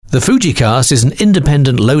The FujiCast is an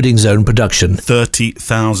independent Loading Zone production.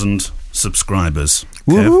 30,000 subscribers.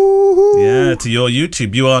 Woo-hoo. Yeah, to your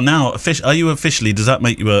YouTube. You are now are you officially? Does that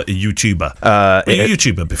make you a YouTuber? Were you a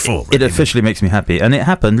YouTuber before? It officially makes me happy, and it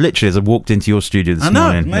happened literally as I walked into your studio this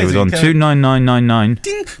morning. Amazing. It was on 29999.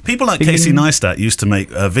 Ding. People like Casey Neistat used to make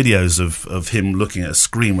videos of him looking at a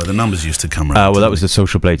screen where the numbers used to come around. Well, that was the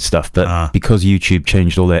Social Blade stuff, but because YouTube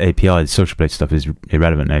changed all their API, the Social Blade stuff is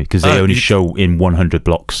irrelevant now because they only show in 100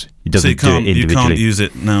 blocks. It doesn't do it individually. You can't use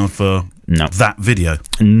it now for that video?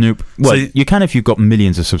 Nope. Well, you can if you've got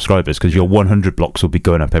millions of subscribers because your 100 blocks will be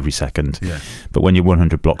going up every second. Yeah. But when your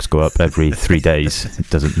 100 blocks go up every 3 days, it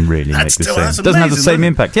doesn't really make the same. It doesn't have the same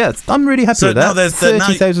impact. Yeah, I'm really happy with that. Now there's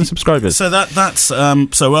 30,000 subscribers. So that's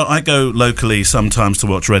I go locally sometimes to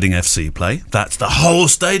watch Reading FC play. That's the whole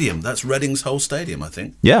stadium. That's Reading's whole stadium, I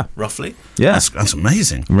think. Yeah, roughly. Yeah, that's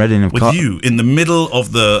amazing. Reading with you in the middle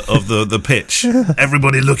of the pitch,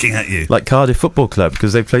 everybody looking at you, like Cardiff Football Club,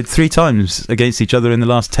 because they've played 3 times against each other in the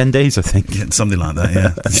last 10 days, I think. Yeah, something like that.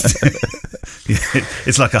 Yeah,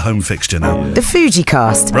 it's like a home fixture now. The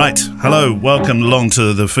FujiCast. Right. Hello. Welcome along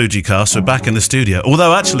to the FujiCast. We're back in the studio.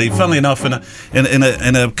 Although, actually, funnily enough, in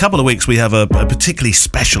a couple of weeks we have a particularly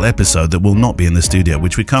special episode that will not be in the studio,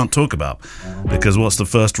 which we can't talk about because what's the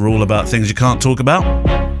first rule about things you can't talk about?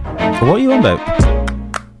 What are you on about?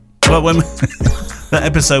 Well, when that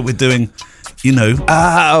episode we're doing. You know.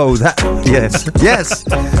 Oh, that. Yes. Yes.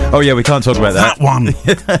 Oh, yeah, we can't talk about that. That one.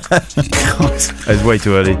 It's way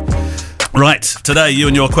too early. Right, today you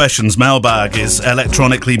and your questions. Mailbag is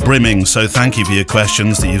electronically brimming, so thank you for your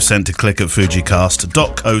questions that you've sent to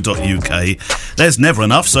click@fujicast.co.uk. There's never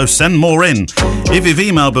enough, so send more in. If you've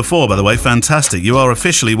emailed before, by the way, fantastic. You are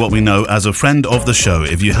officially what we know as a friend of the show.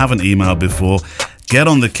 If you haven't emailed before, get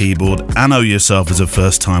on the keyboard and know yourself as a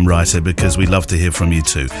first-time writer because we love to hear from you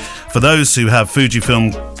too. For those who have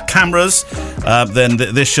Fujifilm cameras, then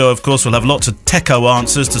this show, of course, will have lots of techo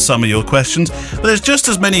answers to some of your questions. But there's just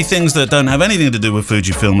as many things that don't have anything to do with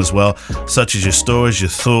Fujifilm as well, such as your stories, your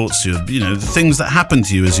thoughts, the things that happen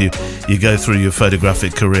to you as you go through your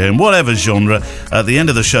photographic career in whatever genre. At the end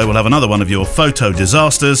of the show, we'll have another one of your photo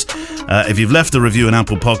disasters. If you've left a review in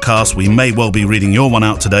Apple Podcasts, we may well be reading your one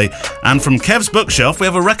out today. And from Kev's bookshelf, we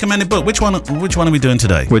have a recommended book. Which one are we doing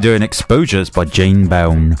today? We're doing Exposures by Jane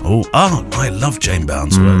Bown. Oh, I love Jane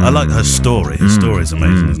Bown's work. I like her story. Her story is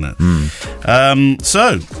amazing, isn't it?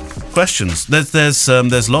 So, questions.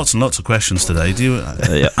 There's lots and lots of questions today. Do you?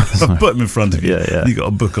 Yeah. I've put them in front of you. Yeah. You got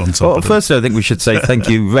a book on top. Well, firstly, I think we should say thank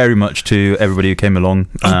you very much to everybody who came along.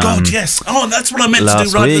 Oh God, yes. Oh, that's what I meant to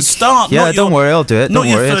do right at the start. Yeah, don't worry, I'll do it. Not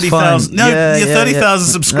don't worry, your 30,000. No, your 30,000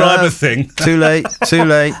 subscriber thing. Too late.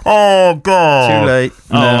 Oh God. Too late.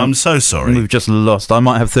 No, I'm so sorry. We've just lost. I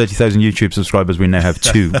might have 30,000 YouTube subscribers. We now have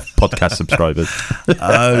 2 podcast subscribers.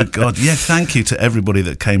 Oh God, yeah. Thank you to everybody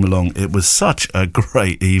that came along. It was such a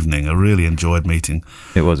great evening. I really enjoyed meeting.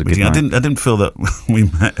 It was a good night. I didn't feel that we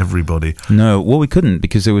met everybody. No, well, we couldn't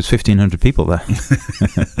because there was 1,500 people there.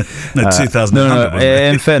 No, 2,000. No.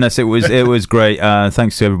 In fairness, it was great.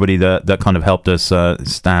 Thanks to everybody that kind of helped us.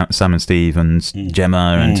 Sam and Steve and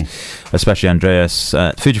Gemma and especially Andreas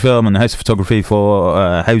at Fujifilm and the House of Photography for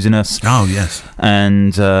housing us. Oh yes,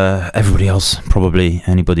 and everybody else, probably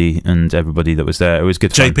anybody and everybody that was there. It was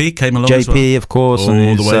good. JP came along. JP, as well. Of course,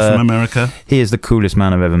 all the way from America. He is the coolest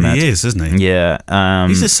man I've ever met. He is, isn't he? Yeah.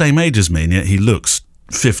 He's the same age as me, and yet he looks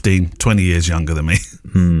 15, 20 years younger than me.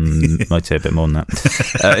 I'd say a bit more than that.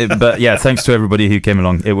 But yeah, thanks to everybody who came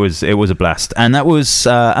along. It was a blast, and that was.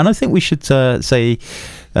 And I think we should say.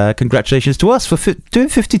 Congratulations to us for doing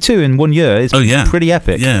 52 in 1 year. It's pretty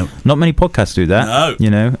epic. Yeah. Not many podcasts do that.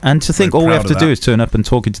 No. And to think all we have to do is turn up and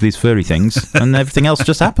talk into these furry things and everything else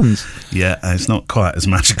just happens. Yeah, it's not quite as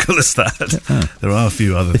magical as that. There are a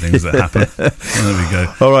few other things that happen. There we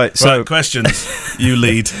go. All right, so questions. You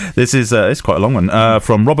lead. This is it's quite a long one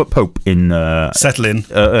from Robert Pope in Settle in.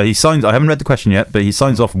 He signs. I haven't read the question yet, but he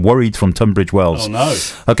signs off worried from Tunbridge Wells. Oh no.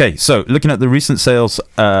 Okay, so looking at the recent sales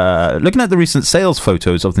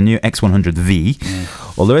photos of the new X100V,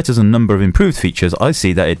 although it has a number of improved features, I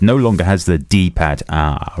see that it no longer has the D-pad.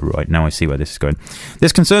 Right, now I see where this is going.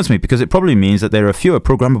 This concerns me because it probably means that there are fewer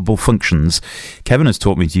programmable functions. Kevin has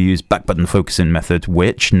taught me to use back button focusing method,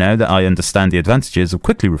 which, now that I understand the advantages of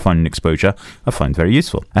quickly refining exposure, I find very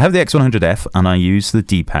useful. I have the X100F and I use the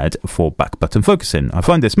D-pad for back button focusing. I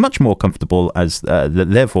find this much more comfortable as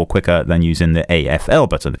therefore quicker than using the AFL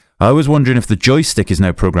button. I was wondering if the joystick is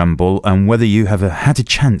now programmable and whether you have had a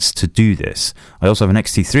chance to do this. I also have an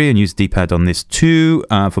XT3 and use the D-pad on this too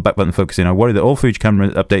for back button focusing. I worry that all Fuji camera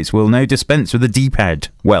updates will now dispense with a D-pad.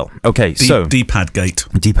 Well, okay, so... D-pad gate.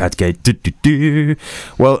 D-pad gate.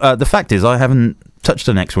 Well, the fact is I haven't touched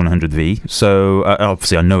an X100V, so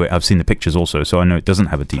obviously I know it. I've seen the pictures also, so I know it doesn't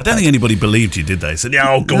have a D-pad. I don't think anybody believed you, did they? Said, "Yeah,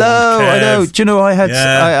 oh, go on, I know. Do you know I had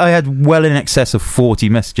Yeah. I had well in excess of 40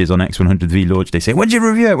 messages on X100V launch day saying, "When did you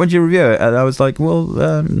review it? When did you review it?" And I was like, "Well,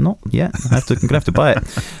 not yet. I'm gonna have to buy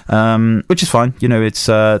it," which is fine. You know, it's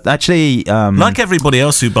actually like everybody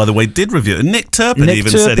else who, by the way, did review it. Nick Turpin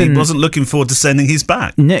said he wasn't looking forward to sending his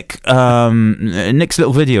back. Nick's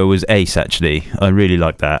little video was ace. Actually, I really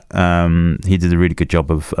liked that. He did a really good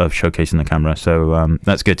job of showcasing the camera, so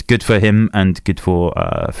that's good for him and good for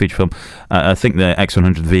Fujifilm. I think the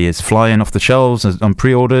X100V is flying off the shelves on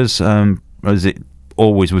pre-orders as it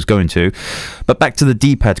always was going to. But back to the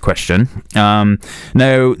D-pad question. Now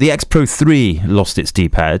the X Pro 3 lost its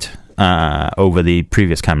D-pad over the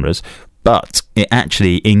previous cameras, but it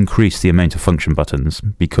actually increased the amount of function buttons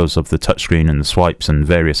because of the touchscreen and the swipes and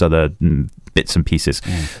various other bits and pieces.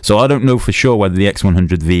 So I don't know for sure whether the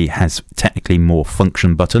X100V has technically more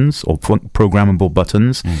function buttons or programmable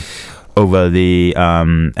buttons over the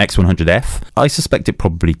X100F. I suspect it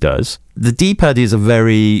probably does. The D-pad is a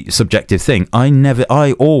very subjective thing.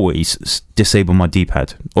 I always disable my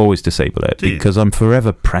D-pad. Always disable it because I'm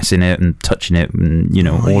forever pressing it and touching it and, you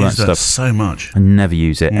know, all that stuff. So much. I never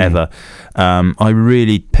use it ever. I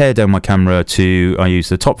really pare down my camera to, I use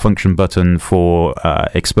the top function button for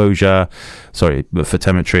exposure, for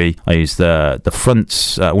telemetry. I use the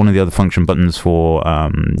front, one of the other function buttons for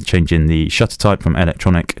changing the shutter type from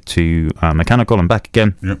electronic to mechanical and back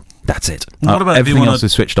again. Yep. That's it. What about everything else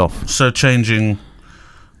is switched off? So changing,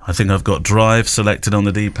 I think I've got drive selected on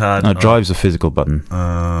the D-pad. No, drive's a physical button.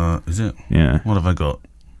 Is it? Yeah. What have I got?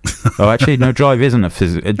 Oh, actually, no, drive isn't a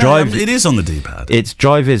physical. Drive. It is on the D-pad. Its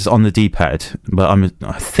drive is on the D-pad, but I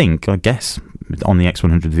guess on the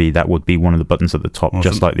X100V that would be one of the buttons at the top,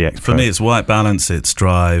 just like the X Pro. For me, it's white balance, it's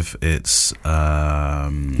drive, it's.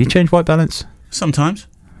 You change white balance? Sometimes.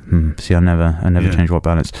 See, I never change white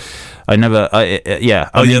balance. Then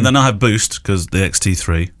I have boost because the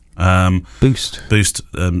XT3. Boost,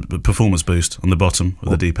 performance boost on the bottom of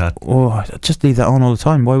the D-pad. Oh, just leave that on all the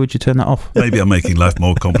time. Why would you turn that off? Maybe I'm making life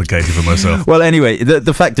more complicated for myself. Well, anyway,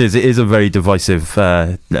 the fact is, it is a very divisive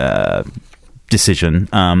decision.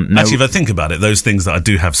 Actually, if I think about it, those things that I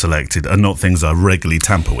do have selected are not things I regularly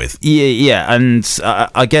tamper with. Yeah, and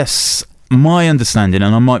I guess my understanding,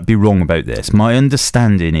 and I might be wrong about this, my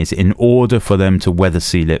understanding is in order for them to weather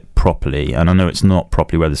seal it properly, and I know it's not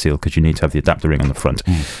properly weather sealed because you need to have the adapter ring on the front,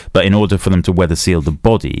 but in order for them to weather seal the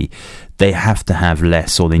body, they have to have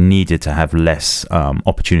less, or they needed to have less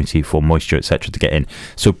opportunity for moisture, etc., to get in.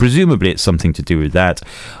 So presumably it's something to do with that.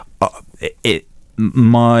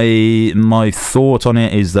 My thought on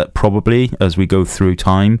it is that probably as we go through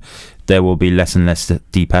time, there will be less and less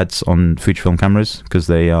D-pads on Fujifilm cameras because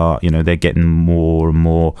they are, they're getting more and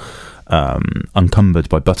more uncumbered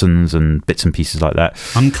by buttons and bits and pieces like that.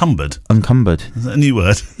 Uncumbered? Is that a new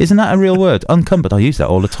word? Isn't that a real word? Uncumbered. I use that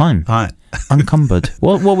all the time. Right. Uncumbered.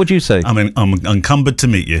 What would you say? I mean, I'm uncumbered to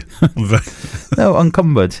meet you. No,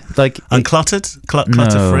 uncumbered. Like uncluttered?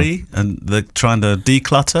 Clutter-free? And they're trying to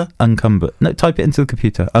declutter? Uncumbered. No, type it into the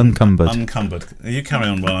computer. Uncumbered. Uncumbered. You carry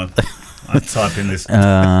on while I type in this.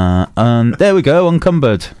 There we go.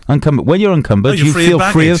 Uncumbered. When you're uncumbered, you feel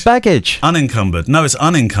free of baggage. Unencumbered. No, it's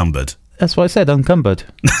unencumbered. That's what I said, uncumbered.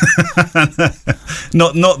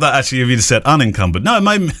 not that actually you've said unencumbered. No,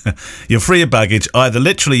 you're free of baggage. Either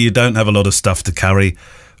literally you don't have a lot of stuff to carry,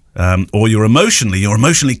 or you're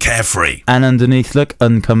emotionally carefree. And underneath, look,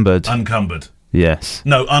 uncumbered. Uncumbered. Yes.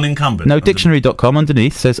 No, unencumbered. No, dictionary.com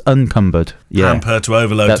underneath says uncumbered. Yeah. Hamper, to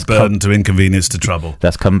overload, to burden, to inconvenience, to trouble.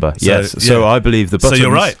 That's cumber, yes. So I believe the buttons... So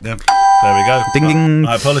you're right. Yeah. There we go. Ding, ding.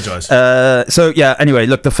 I apologise. Anyway,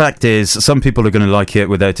 look, the fact is, some people are going to like it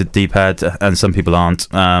without a D-pad, and some people aren't.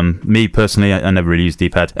 Me, personally, I never really use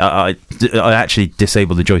D-pad. I actually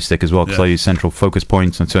disable the joystick as well, because I use central focus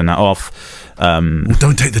points and turn that off.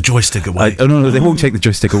 Don't take the joystick away. No, they won't take the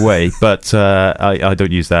joystick away, but I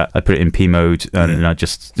don't use that. I put it in P mode, and I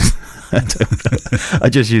just... I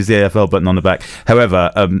just use the AFL button on the back.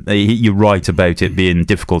 However, you're right about it being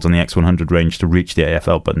difficult on the X100 range to reach the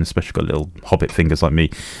AFL button, especially got little hobbit fingers like me.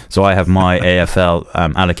 So I have my AFL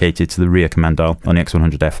allocated to the rear command dial on the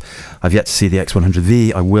X100F. I've yet to see the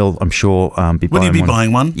X100V. I will, I'm sure, be buying one. Will you be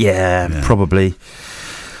buying one? Yeah, probably.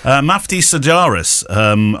 Mafti Sajaris,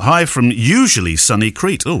 hi from usually sunny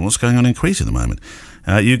Crete. Oh, what's going on in Crete at the moment?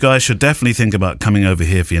 You guys should definitely think about coming over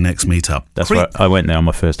here for your next meetup. That's right. I went there on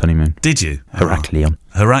my first honeymoon. Did you? Heraklion.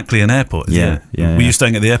 Heraklion Airport. Yeah. Were you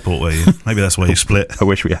staying at the airport? Were you? Maybe that's why you split. I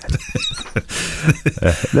wish we had.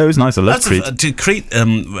 That was nice. I love Crete. Crete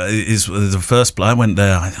is the first. I went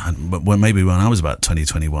there. Maybe when I was about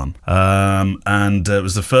 2021, and it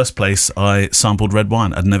was the first place I sampled red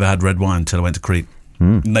wine. I'd never had red wine until I went to Crete.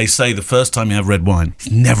 And they say the first time you have red wine, it's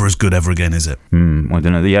never as good ever again, is it? I don't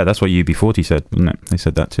know. Yeah, that's what UB40 said, wasn't it? They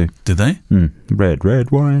said that too. Did they? Red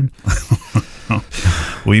wine.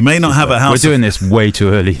 We may not have a house. We're doing this way too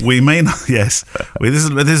early. We may not. Yes, this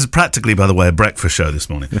is practically, by the way, a breakfast show this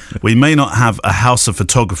morning. We may not have a house of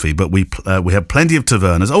photography, but we have plenty of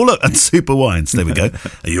tavernas. Oh look, and super wines. There we go.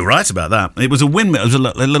 You're right about that. It was a windmill. It was a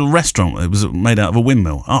little restaurant. It was made out of a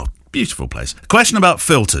windmill. Oh, beautiful place. Question about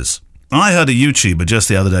filters. I heard a YouTuber just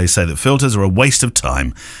the other day say that filters are a waste of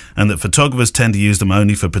time and that photographers tend to use them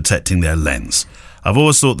only for protecting their lens. I've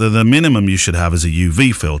always thought that the minimum you should have is a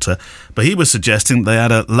UV filter, but he was suggesting that they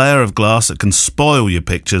add a layer of glass that can spoil your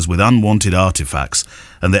pictures with unwanted artifacts,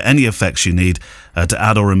 and that any effects you need to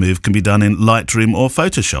add or remove can be done in Lightroom or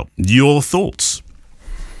Photoshop. Your thoughts?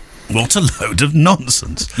 What a load of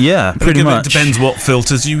nonsense. Yeah, pretty much. It depends what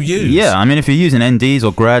filters you use. Yeah, I mean, if you're using NDs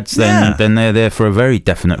or grads, then they're there for a very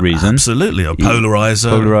definite reason. Absolutely. A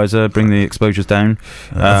polarizer. Bring the exposures down.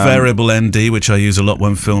 A variable ND, which I use a lot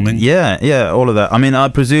when filming. Yeah, all of that. I mean, I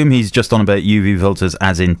presume he's just on about UV filters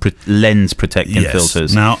as in lens protecting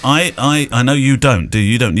filters. Now, I know you don't, do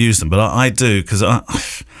you? You don't use them, but I do, because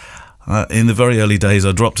in the very early days,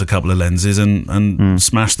 I dropped a couple of lenses and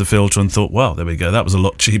smashed the filter and thought, wow, there we go. That was a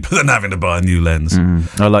lot cheaper than having to buy a new lens.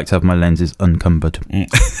 I like to have my lenses unencumbered.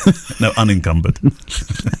 No, unencumbered.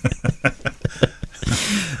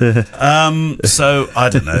 So, I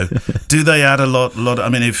don't know. Do they add a lot? I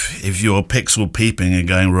mean, if you're pixel peeping and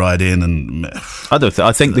going right in and...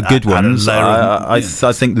 I think the good ones, I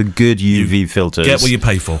think the good UV filters... Get what you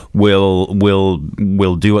pay for. Will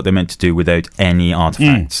do what they're meant to do without any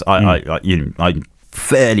artifacts. I'm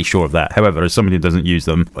fairly sure of that. However, as somebody who doesn't use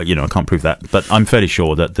them, I can't prove that, but I'm fairly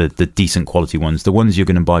sure that the decent quality ones, the ones you're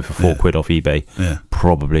going to buy for £4 off eBay,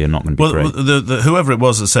 probably are not going to be great. Whoever it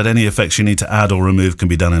was that said any effects you need to add or remove can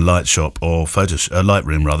be done in Lightroom or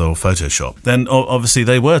Photoshop, then obviously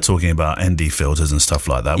they were talking about ND filters and stuff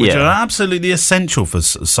like that, which are absolutely essential for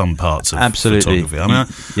some parts of photography. I mean,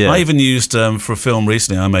 I even used for a film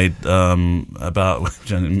recently I made about,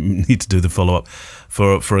 which I need to do the follow-up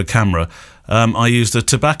for a camera. I used a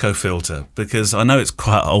tobacco filter because I know it's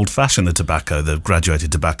quite old-fashioned, the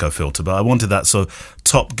graduated tobacco filter, but I wanted that sort of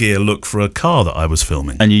Top Gear look for a car that I was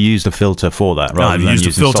filming. And you used a filter for that, right? I used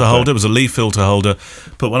a filter holder. It was a leaf filter holder.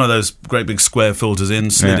 Put one of those great big square filters in,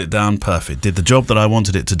 slid it down, perfect. Did the job that I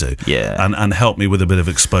wanted it to do. Yeah. And helped me with a bit of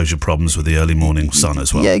exposure problems with the early morning sun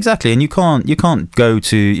as well. Yeah, exactly. And you can't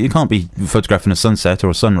be photographing a sunset or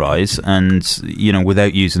a sunrise and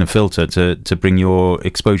without using a filter to bring your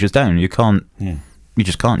exposures down. You can't. You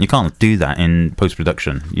just can't. You can't do that in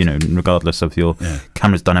post-production, regardless of your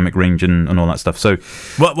camera's dynamic range and all that stuff. So,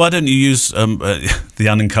 why don't you use the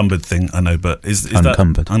unencumbered thing? I know, but is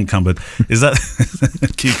unencumbered. That unencumbered? Is that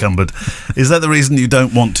cucumbered? Is that the reason you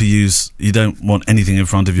don't want to use? You don't want anything in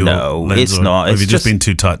front of your lens? No, it's not. Have you just been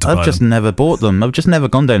too tight to buy them? I've just never bought them. I've just never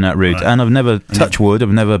gone down that route, and I've never touched wood. I've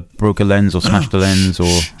never broke a lens or smashed a lens or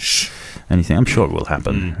anything. I'm sure it will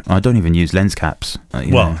happen. I don't even use lens caps.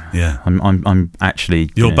 I'm actually.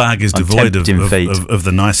 Your bag is devoid of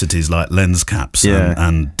the niceties like lens caps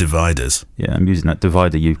and dividers. Yeah, I'm using that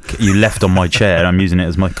divider you left on my chair. I'm using it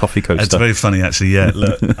as my coffee coaster. It's very funny, actually. Yeah,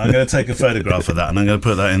 look, I'm going to take a photograph of that and I'm going to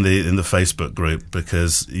put that in the Facebook group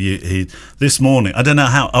because this morning, I don't know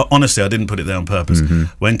how. Honestly, I didn't put it there on purpose.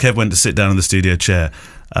 When Kev went to sit down in the studio chair,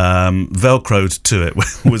 velcroed to it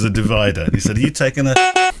was a divider. He said, "Are you taking a?"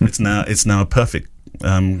 It's now a perfect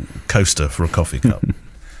coaster for a coffee cup.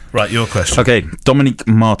 Right, your question. Okay, Dominique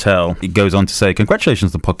Martel goes on to say,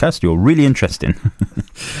 congratulations on the podcast. You're really interesting.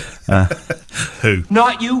 Who?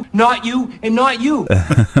 Not you, and not you.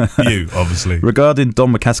 You, obviously. Regarding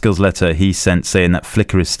Don McCaskill's letter he sent saying that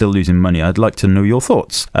Flickr is still losing money, I'd like to know your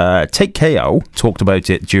thoughts. Take KO talked about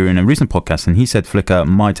it during a recent podcast, and he said Flickr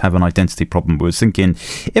might have an identity problem. But I was thinking,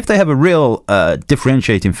 if they have a real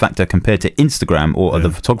differentiating factor compared to Instagram or other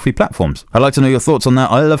photography platforms. I'd like to know your thoughts on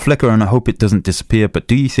that. I love Flickr and I hope it doesn't disappear, but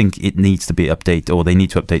do you think it needs to be updated, or they need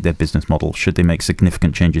to update their business model? Should they make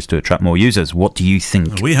significant changes to attract more users? What do you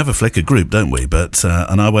think? We have a Flickr group, don't we? But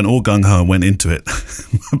and I went all gung-ho and went into it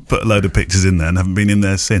put a load of pictures in there and haven't been in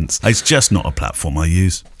there since. It's just not a platform I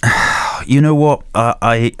use. You know what?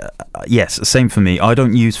 Yes, same for me. I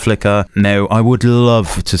don't use Flickr. No, I would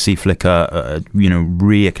love to see Flickr,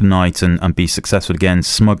 reignite and be successful again.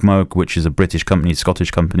 SmugMug, which is a British company,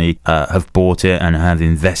 Scottish company, have bought it and have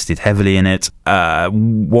invested heavily in it.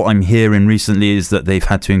 What I'm hearing recently is that they've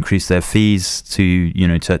had to increase their fees to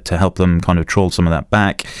help them kind of troll some of that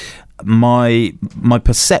back. My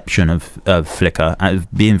perception of Flickr,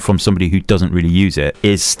 being from somebody who doesn't really use it,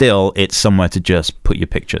 is still it's somewhere to just put your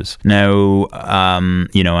pictures. Now,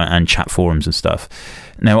 and chat forums and stuff.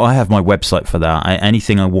 Now, I have my website for that.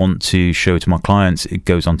 Anything I want to show to my clients, it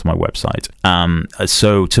goes onto my website.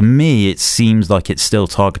 So to me, it seems like it's still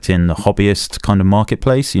targeting the hobbyist kind of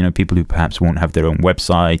marketplace, people who perhaps won't have their own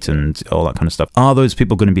website and all that kind of stuff. Are those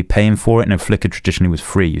people going to be paying for it? Now, Flickr traditionally was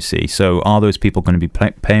free, you see. So are those people going to be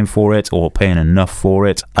paying for it or paying enough for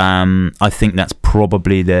it? I think that's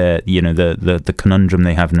probably the conundrum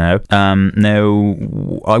they have now. Now,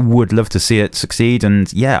 I would love to see it succeed.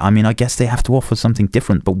 And yeah, I guess they have to offer something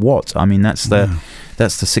different. But what?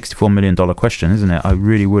 That's the $64 million question, isn't it? I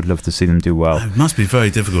really would love to see them do well. It must be very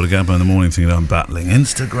difficult to get up in the morning thinking I'm battling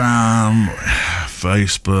Instagram,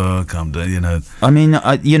 Facebook.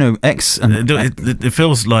 X. And it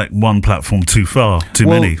feels like one platform too far, too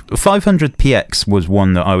many. 500px was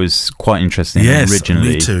one that I was quite interested in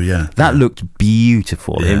originally. Me too. Yeah, that looked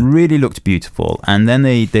beautiful. Yeah. It really looked beautiful. And then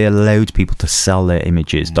they allowed people to sell their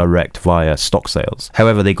images direct via stock sales.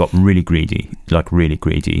 However, they got really greedy,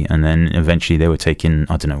 and then eventually they were taking,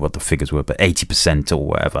 I don't know what the figures were, but 80% or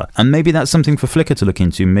whatever. And maybe that's something for Flickr to look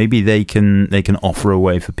into. Maybe they can offer a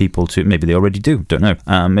way for people to, maybe they already do, don't know.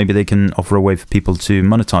 Maybe they can offer a way for people to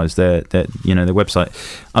monetize their website.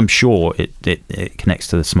 I'm sure it connects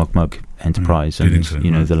to the SmugMug enterprise and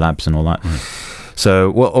the labs and all that. Right.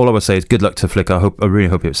 So all I would say is good luck to Flickr. I really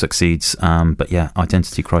hope it succeeds. But yeah,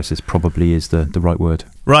 identity crisis probably is the right word.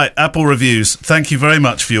 Right, Apple reviews. Thank you very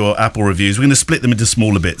much for your Apple reviews. We're going to split them into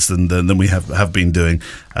smaller bits than we have been doing,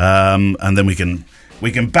 and then we can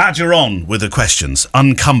badger on with the questions,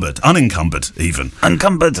 unencumbered even.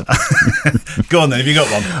 Unencumbered. Go on then, have you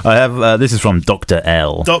got one? I have, this is from Dr.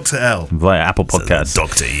 L. Dr. L. Via Apple Podcasts.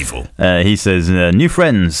 Dr. Evil. He says, new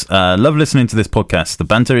friends, love listening to this podcast. The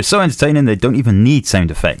banter is so entertaining they don't even need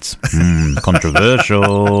sound effects.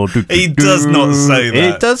 Controversial. He does not say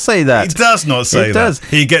that. He does say that. He does not say that. Does.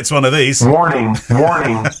 He gets one of these. Warning.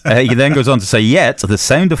 He then goes on to say, yet the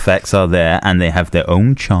sound effects are there and they have their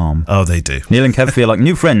own charm. Oh, they do. Neil and Kev feel like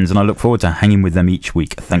new friends, and I look forward to hanging with them each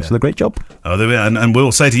week. Thanks for the great job. Oh, there we are. And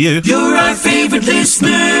we'll say to you, you're our favourite listener,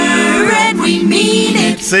 and we mean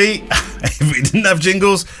it. See, if we didn't have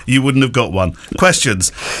jingles, you wouldn't have got one.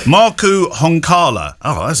 Questions. Marku Honkala.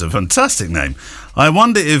 Oh, that's a fantastic name. I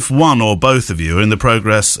wonder if one or both of you are in the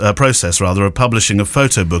process of publishing a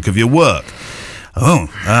photo book of your work.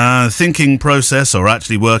 Thinking process or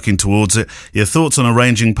actually working towards it. Your thoughts on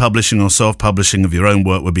arranging publishing or self-publishing of your own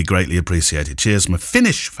work would be greatly appreciated. Cheers, my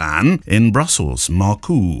Finnish fan in Brussels,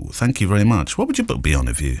 Marku. Thank you very much. What would your book be on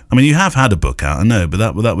if you? I mean, you have had a book out, I know, but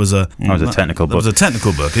that was a technical book. That was a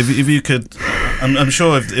technical book. If you could, I'm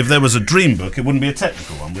sure if there was a dream book, it wouldn't be a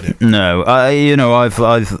technical one, would it? No,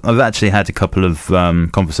 I've actually had a couple of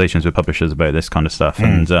conversations with publishers about this kind of stuff,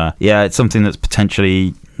 and it's something that's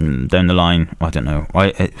potentially down the line. I don't know.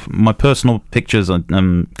 My personal pictures,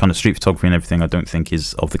 kind of street photography and everything, I don't think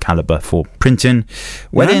is of the caliber for printing.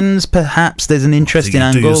 Weddings, perhaps there's an interesting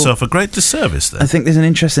angle. You do yourself a great disservice there. I think there's an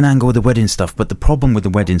interesting angle with the wedding stuff, but the problem with the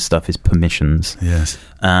wedding stuff is permissions. Yes.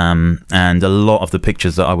 And a lot of the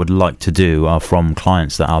pictures that I would like to do are from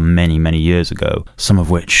clients that are many, many years ago. Some of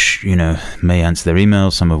which, may answer their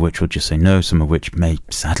emails, some of which will just say no, some of which may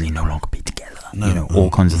sadly no longer be together. All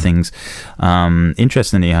kinds of things.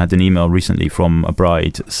 Interestingly, I had an email recently from a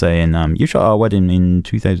bride saying, you shot our wedding in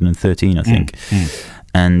 2013, I think.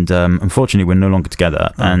 And unfortunately, we're no longer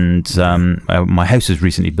together. And my house was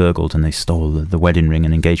recently burgled, and they stole the wedding ring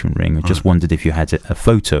and engagement ring. I just wondered if you had a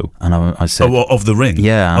photo. And I said, of the ring?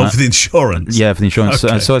 Yeah. Of the insurance? Yeah, for the insurance.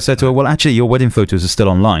 Okay. So I said to her, well, actually, your wedding photos are still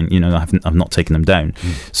online. I've not taken them down.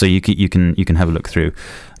 So you can have a look through.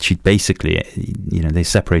 She basically, they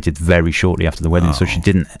separated very shortly after the wedding, so she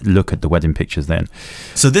didn't look at the wedding pictures then.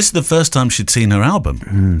 So this is the first time she'd seen her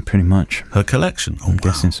album? Pretty much. Her collection? I'm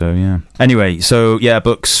guessing so, yeah. Anyway, so, yeah,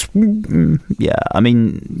 books. Yeah, I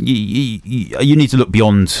mean, you need to look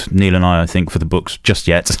beyond Neil and I think, for the books just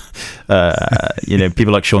yet.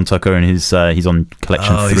 People like Sean Tucker, and he's on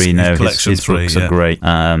collection 3 now. His books are great.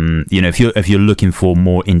 If you're looking for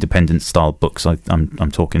more independent style books,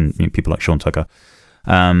 I'm talking people like Sean Tucker.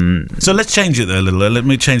 So let's change it a little. Let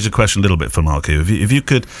me change the question a little bit for Marco. If you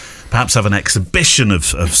could perhaps have an exhibition of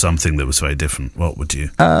something that was very different, what would you?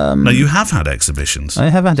 No, you have had exhibitions. I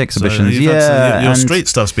have had exhibitions, So your street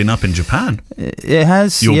stuff's been up in Japan. It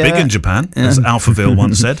has. You're big in Japan, as Alphaville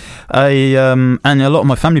once said. And a lot of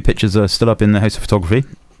my family pictures are still up in the House of Photography.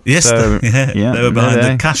 Yes, So, they were behind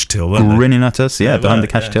the cash till, weren't they? Grinning at us, behind the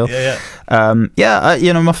cash till.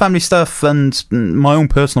 My family stuff and my own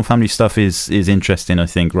personal family stuff is interesting, I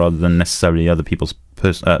think, rather than necessarily other people's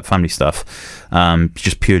family stuff,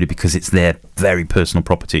 just purely because it's their very personal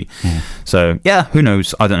property. So, who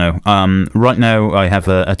knows? I don't know. Right now, I have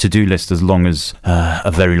a to-do list as long as a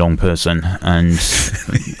very long person, and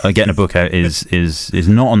getting a book out is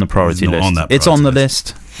not on the priority list. It's on the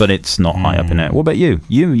list, but it's not high up in it. What about you?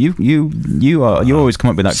 You always come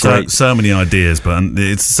up with that great. So many ideas, but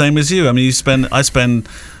it's the same as you. I mean, this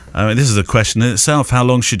is a question in itself. How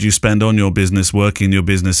long should you spend on your business, working your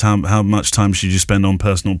business? How much time should you spend on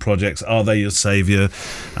personal projects? Are they your saviour?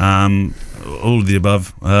 All of the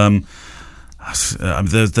above.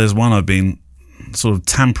 There's one I've been sort of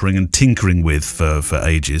tampering and tinkering with for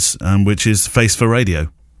ages, which is Face for Radio,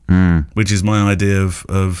 which is my idea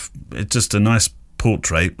of it's just a nice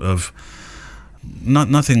portrait of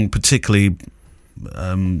nothing particularly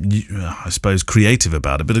I suppose creative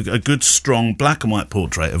about it, but a good strong black and white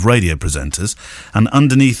portrait of radio presenters, and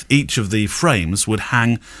underneath each of the frames would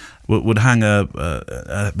hang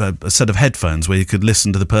a set of headphones where you could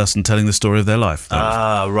listen to the person telling the story of their life.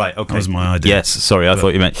 Right, okay. That was my idea. Yes, sorry, I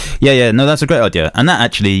thought you meant... no, that's a great idea. And that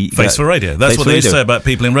actually... Face for radio. That's what they used to say about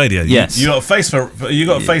people in radio. Yes. You got a face for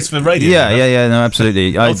radio. Yeah, no,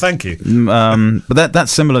 absolutely. Thank you. But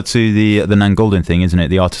that's similar to the Nan Goldin thing, isn't it?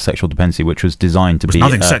 The art of sexual dependency, which was designed to be...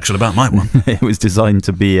 nothing sexual about my one. It was designed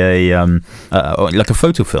to be like a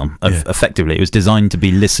photo film, effectively. It was designed to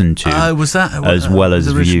be listened to was that, as well as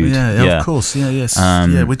viewed. Yeah, of course. Yes.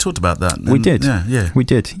 We talked about that. We did. We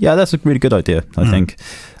did. Yeah, that's a really good idea, I think.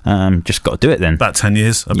 Just got to do it then. About 10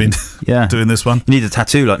 years I've been doing this one. You need a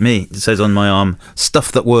tattoo like me. It says on my arm,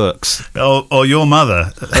 stuff that works. Or your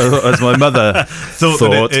mother. As my mother thought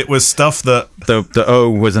that it was stuff that... The O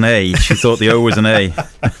was an A. She thought the O was an A.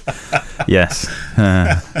 Yes.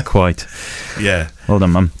 Quite. Yeah. Well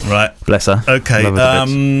done, Mum. Right. Bless her. Okay.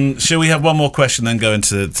 Shall we have one more question, then go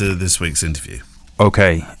into this week's interview?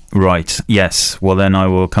 Okay, right, yes. Well, then I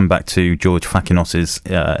will come back to George Fakinos's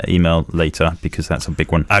email later, because that's a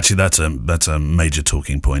big one. Actually, that's a major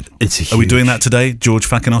talking point. Are we doing that today, George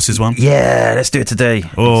Fakinos's one? Yeah, let's do it today.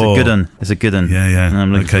 Oh. It's a good one.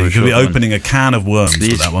 Yeah. Okay, you could be opening a can of worms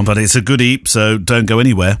for that one, but it's a good eep, so don't go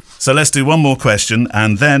anywhere. So let's do one more question,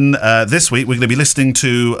 and then this week we're going to be listening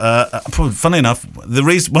to, funny enough,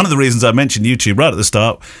 one of the reasons I mentioned YouTube right at the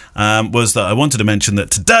start was that I wanted to mention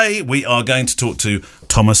that today we are going to talk to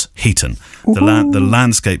Thomas Heaton, the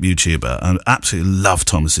landscape YouTuber. I absolutely love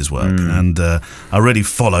Thomas's work, and I really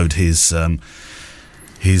followed his journey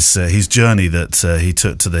that he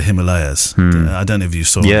took to the Himalayas. I don't know if you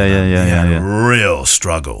saw that. Real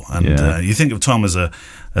struggle, and you think of Tom as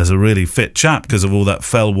a really fit chap because of all that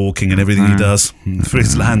fell walking and everything he does for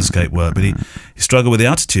his landscape work, but he struggled with the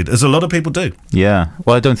altitude, as a lot of people do. Yeah,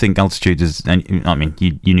 well, I don't think altitude is... I mean,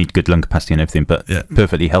 you need good lung capacity and everything, but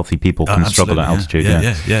perfectly healthy people can struggle at altitude.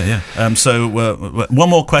 So one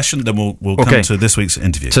more question, then we'll come to this week's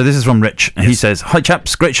interview. So this is from Rich. Yes. He says, "Hi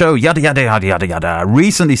chaps, great show, yada yada yada yada yada.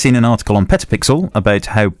 Recently seen an article on Petapixel about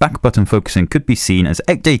how back button focusing could be seen as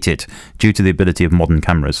outdated due to the ability of modern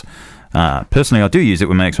cameras. Personally, I do use it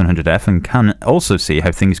with my X100F and can also see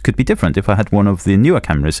how things could be different if I had one of the newer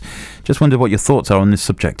cameras. Just wonder what your thoughts are on this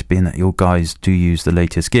subject, being that your guys do use the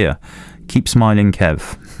latest gear. Keep smiling,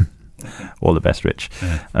 Kev." All the best, Rich.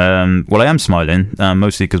 Yeah. Well, I am smiling,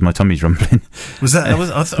 mostly because my tummy's rumbling. Was that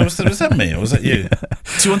me, or was that you?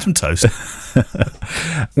 Do you want some toast?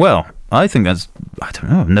 Well, I think that's... I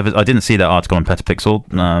don't know. I didn't see that article on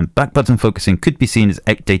Petapixel. Back button focusing could be seen as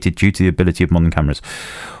outdated due to the ability of modern cameras.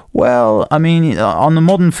 Well, I mean, on the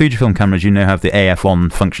modern Fujifilm cameras, you now have the AF on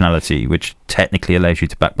functionality, which technically allows you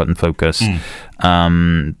to back button focus.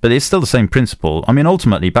 But it's still the same principle. I mean,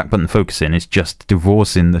 ultimately, back button focusing is just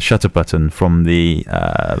divorcing the shutter button from the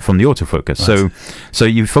autofocus. Right. So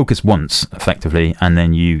you focus once, effectively, and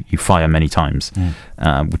then you fire many times,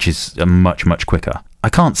 which is much, much quicker. I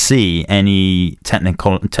can't see any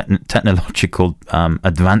technological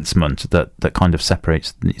advancement that kind of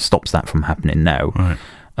stops that from happening now. Right.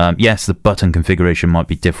 Yes, the button configuration might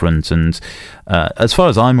be different, and as far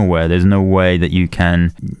as I'm aware, there's no way that you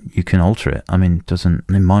can alter it. I mean, it doesn't,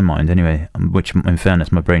 in my mind anyway, which in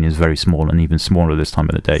fairness, my brain is very small and even smaller this time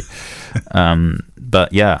of the day.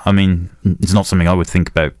 But yeah, I mean, it's not something I would think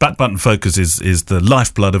about. Back button focus is the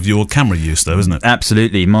lifeblood of your camera use, though, isn't it?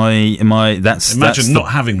 Absolutely. That's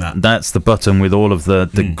not having that. That's the button with all of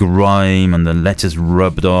the grime and the letters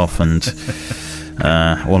rubbed off and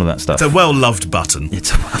all of that stuff. It's a well-loved button.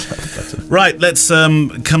 It's a well-loved button. Right, let's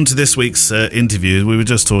come to this week's interview. We were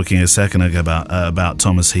just talking a second ago about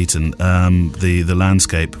Thomas Heaton, the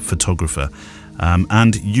landscape photographer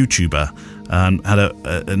and YouTuber. Had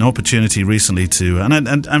an opportunity recently to,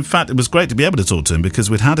 and in fact, it was great to be able to talk to him because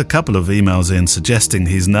we'd had a couple of emails in suggesting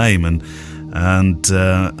his name and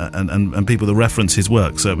people that reference his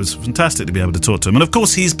work. So it was fantastic to be able to talk to him. And of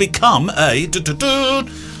course, he's become a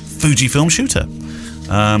Fujifilm shooter.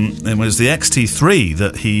 It was the X-T3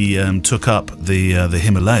 that he took up the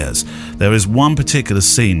Himalayas. There is one particular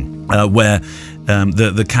scene where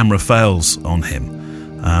the camera fails on him.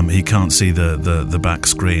 He can't see the back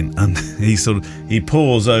screen, and he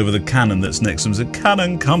paws over the Canon that's next to him and says,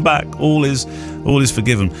 "Canon, come back, all is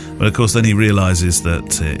forgiven." But of course then he realises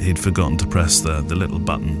that he'd forgotten to press the little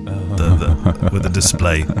button with the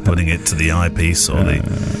display, putting it to the eyepiece or the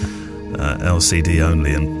LCD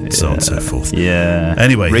only, and so on and so forth. Yeah.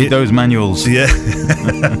 Anyway, read those manuals. Yeah.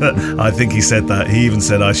 I think he said that. He even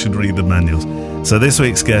said I should read the manuals. So this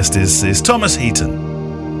week's guest is Thomas Heaton.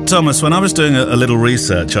 Thomas, when I was doing a little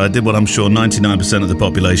research, I did what I'm sure 99% of the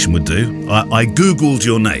population would do. I Googled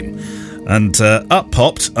your name, and up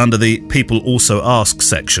popped, under the People Also Ask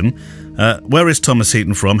section, where is Thomas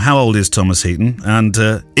Heaton from? How old is Thomas Heaton? And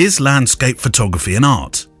is landscape photography an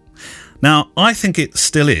art? Now, I think it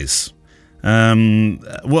still is.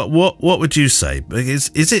 What would you say? Is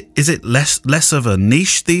it less of a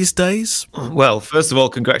niche these days? Well, first of all,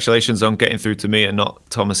 congratulations on getting through to me and not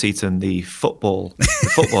Thomas Heaton, the footballer,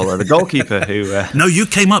 the goalkeeper who. No, you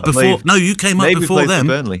came up before. No, you came up before them.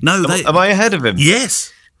 Burnley. No, am I ahead of him?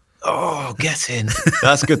 Yes. Oh, get in.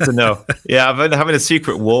 That's good to know. Yeah, I've been having a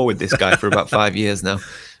secret war with this guy for about 5 years now.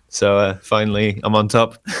 So finally, I'm on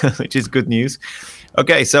top, which is good news.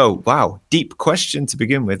 Okay, so, wow, deep question to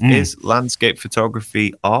begin with. Is landscape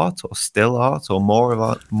photography art or still art or more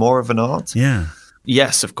of an art? Yeah.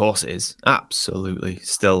 Yes, of course it is. Absolutely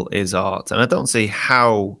still is art. And I don't see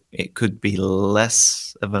how it could be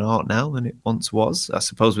less of an art now than it once was. I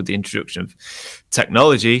suppose with the introduction of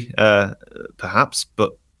technology, perhaps,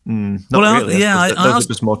 but not really. Yeah, those are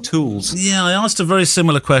just more tools. Yeah, I asked a very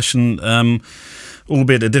similar question,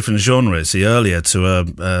 albeit a different genre, earlier, to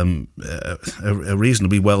a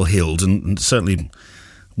reasonably well-heeled and certainly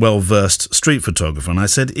well-versed street photographer. And I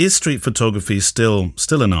said, is street photography still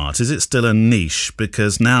an art? Is it still a niche?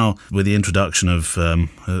 Because now, with the introduction of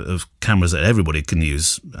cameras that everybody can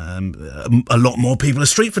use, a lot more people are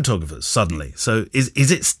street photographers suddenly. So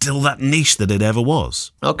is it still that niche that it ever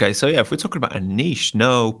was? Okay, so yeah, if we're talking about a niche,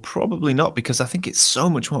 no, probably not, because I think it's so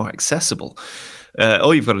much more accessible.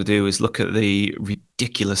 All you've got to do is look at the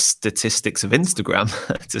ridiculous statistics of Instagram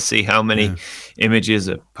to see how many images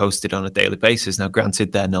are posted on a daily basis. Now,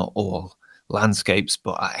 granted, they're not all landscapes,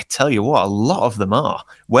 but I tell you what, a lot of them are.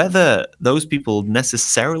 Whether those people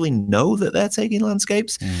necessarily know that they're taking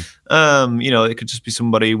landscapes, it could just be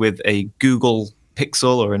somebody with a Google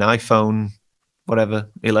Pixel or an iPhone, whatever,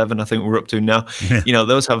 11, I think we're up to now. Yeah.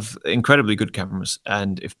 Those have incredibly good cameras.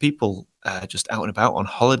 And if people are just out and about on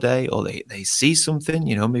holiday, or they see something,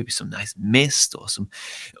 maybe some nice mist or some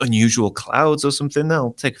unusual clouds or something,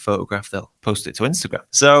 they'll take a photograph, they'll post it to Instagram.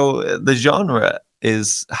 So the genre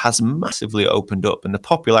has massively opened up, and the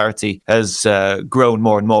popularity has grown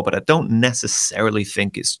more and more. But I don't necessarily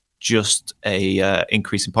think it's just a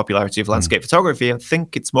increase in popularity of landscape photography. I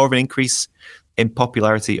think it's more of an increase in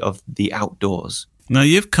popularity of the outdoors. Now,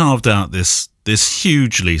 you've carved out this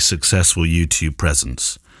hugely successful YouTube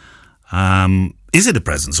presence. Is it a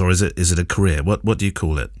presence or is it a career? What do you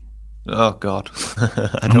call it? Oh God,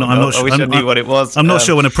 I wish I knew what it was. I'm not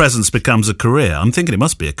sure when a presence becomes a career. I'm thinking it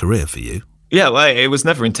must be a career for you. Yeah, well, it was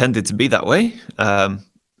never intended to be that way.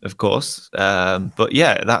 Of course. But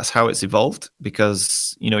yeah, that's how it's evolved,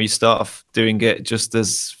 because, you start off doing it just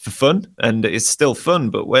as for fun, and it's still fun.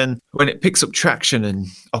 But when it picks up traction and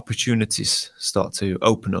opportunities start to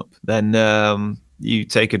open up, then you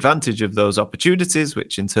take advantage of those opportunities,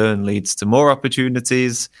 which in turn leads to more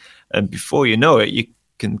opportunities. And before you know it, you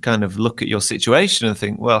can kind of look at your situation and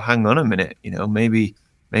think, well, hang on a minute, maybe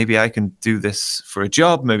I can do this for a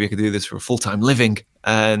job. Maybe I can do this for a full-time living.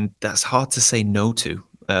 And that's hard to say no to.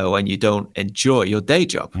 when you don't enjoy your day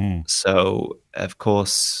job. So, of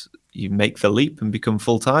course, you make the leap and become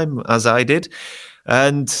full-time, as I did.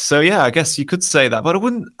 And so, yeah, I guess you could say that, but I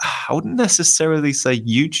wouldn't necessarily say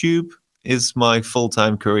YouTube is my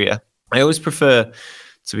full-time career. I always prefer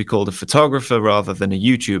to be called a photographer rather than a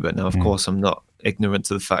YouTuber. Now, of course, I'm not ignorant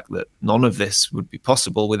to the fact that none of this would be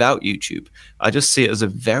possible without YouTube. I just see it as a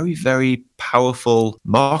very, very powerful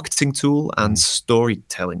marketing tool and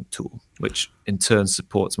storytelling tool, which in turn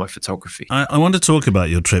supports my photography. I want to talk about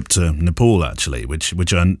your trip to Nepal, actually, which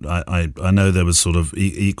I know there was sort of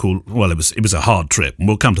equal. Well, it was a hard trip, and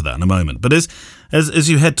we'll come to that in a moment. But as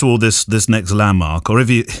you head toward this next landmark, or if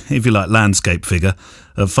you like landscape figure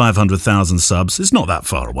of 500,000 subs, it's not that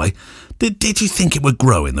far away. Did you think it would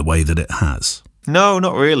grow in the way that it has? No,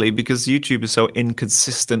 not really, because YouTube is so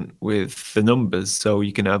inconsistent with the numbers. So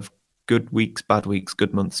you can have good weeks,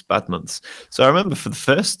 good months, bad months. So I remember for the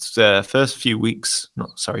first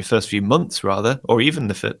few months rather, or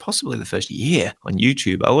even possibly the first year on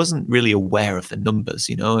YouTube, I wasn't really aware of the numbers.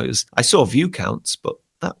 I saw view counts, but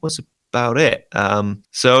that was about it.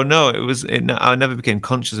 So no, I never became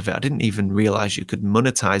conscious of it. I didn't even realize you could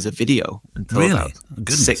monetize a video until about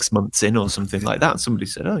 6 months in or something like that. Somebody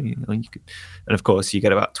said, "Oh, you could," and of course you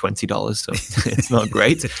get about $20, so it's not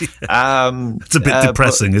great. It's a bit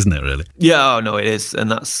depressing, isn't it? Really? Yeah, no, it is,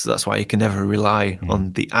 and that's why you can never rely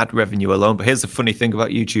on the ad revenue alone. But here's the funny thing about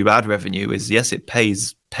YouTube ad revenue is, yes, it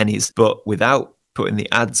pays pennies, but without putting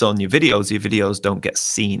the ads on your videos don't get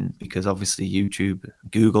seen, because obviously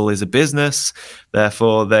Google is a business,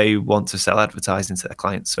 therefore they want to sell advertising to their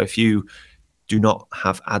clients. So if you do not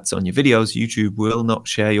have ads on your videos, YouTube will not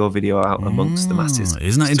share your video out amongst the masses.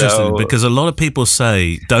 Isn't that interesting? Because a lot of people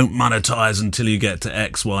say don't monetize until you get to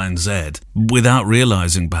X, Y, and Z, without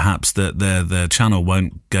realizing perhaps that their channel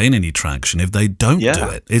won't gain any traction if they don't do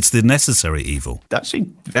it. It's the necessary evil. Actually,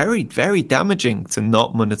 very, very damaging to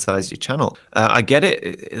not monetize your channel. I get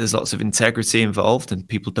it. There's lots of integrity involved, and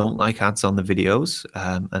people don't like ads on the videos,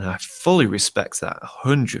 and I fully respect that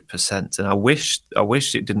 100%. And I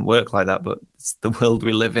wish it didn't work like that, but it's the world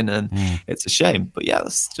we live in, and it's a shame. But yeah,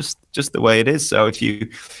 that's just the way it is. So if you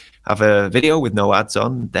have a video with no ads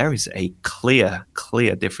on, there is a clear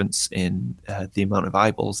difference in the amount of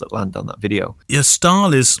eyeballs that land on that video. Your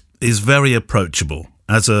style is very approachable.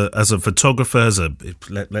 As a photographer,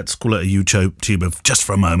 let's call it a YouTuber just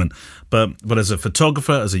for a moment, but as a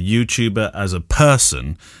photographer, as a YouTuber, as a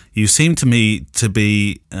person, you seem to me to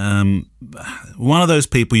be one of those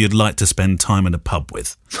people you'd like to spend time in a pub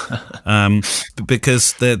with,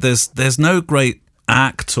 because there's no great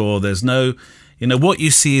act, or there's no, what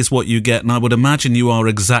you see is what you get, and I would imagine you are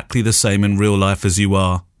exactly the same in real life as you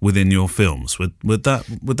are within your films. Would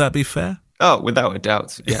that be fair? Oh, without a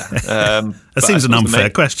doubt, yeah. That seems an unfair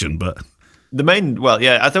question, but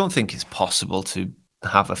I don't think it's possible to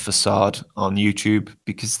have a facade on YouTube,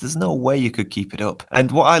 because there's no way you could keep it up.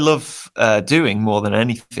 And what I love doing more than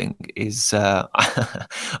anything is I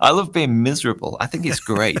love being miserable. I think it's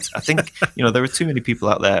great. I think, there are too many people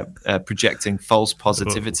out there projecting false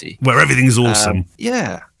positivity. Where everything's awesome.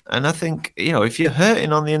 Yeah. And I think, if you're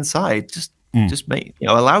hurting on the inside, just make,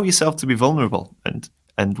 allow yourself to be vulnerable.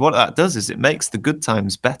 And what that does is it makes the good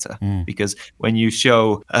times better, because when you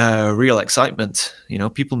show real excitement,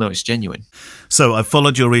 people know it's genuine. So I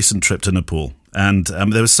followed your recent trip to Nepal, and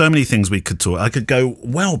there were so many things we could talk. I could go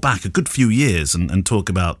well back a good few years and talk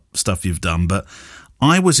about stuff you've done, but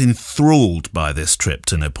I was enthralled by this trip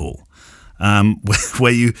to Nepal,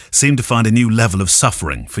 where you seem to find a new level of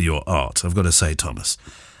suffering for your art, I've got to say, Thomas.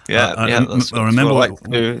 I remember.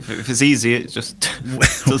 If it's easy, it just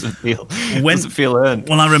doesn't feel earned.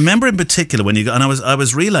 Well, I remember in particular when you got, and I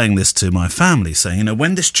was relaying this to my family, saying,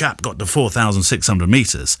 when this chap got to 4,600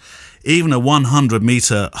 meters, even a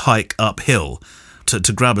 100-meter hike uphill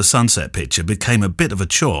to grab a sunset picture became a bit of a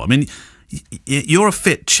chore. I mean, you're a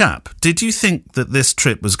fit chap. Did you think that this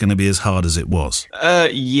trip was going to be as hard as it was?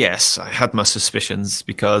 Yes, I had my suspicions,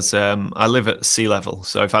 because I live at sea level.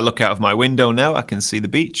 So if I look out of my window now, I can see the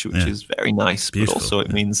beach, which is very nice. Beautiful, but also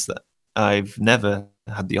it means that I've never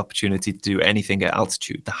had the opportunity to do anything at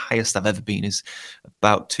altitude. The highest I've ever been is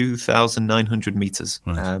about 2,900 meters.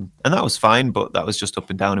 Right. And that was fine, but that was just up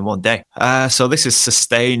and down in one day. So this is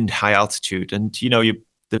sustained high altitude. And,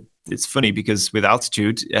 it's funny, because with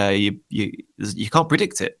altitude, you can't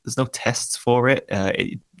predict it. There's no tests for it.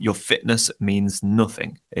 Your fitness means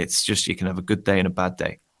nothing. It's just you can have a good day and a bad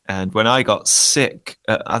day. And when I got sick,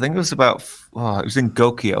 I think it was it was in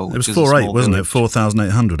Gokyo. It was 4,800, wasn't it?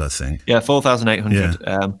 4,800, I think. Yeah, 4,800.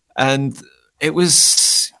 Yeah. And it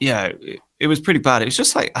was, it was pretty bad. It was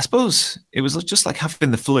just like, I suppose, it was just like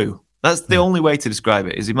having the flu. That's the only way to describe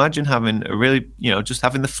it. Is imagine having a really, just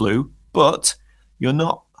having the flu, but you're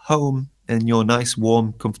not home in your nice,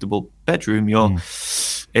 warm, comfortable bedroom. You're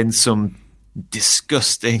in some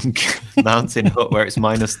disgusting mountain hut where it's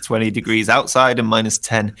minus 20 degrees outside and minus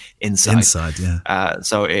 10 inside.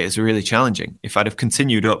 So it is really challenging. If I'd have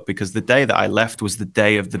continued up, because the day that I left was the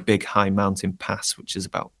day of the big high mountain pass, which is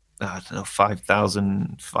about,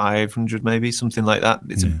 5,500 maybe, something like that.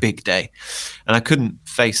 It's a big day. And I couldn't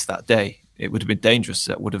face that day. It would have been dangerous.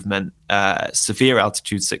 That would have meant severe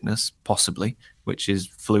altitude sickness, possibly, which is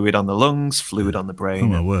fluid on the lungs, fluid on the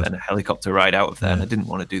brain, and a helicopter ride out of there. And I didn't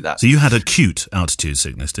want to do that. So you had acute altitude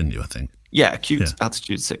sickness, didn't you, I think? Yeah, acute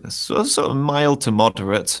altitude sickness. So sort of mild to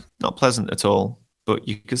moderate, not pleasant at all, but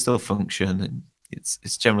you can still function, and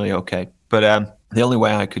it's generally okay. But the only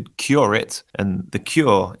way I could cure it, and the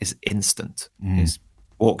cure is instant, is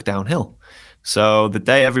walk downhill. So the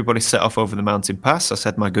day everybody set off over the mountain pass, I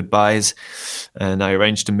said my goodbyes, and I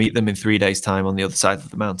arranged to meet them in 3 days' time on the other side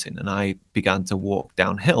of the mountain. And I began to walk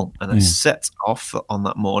downhill, and I set off on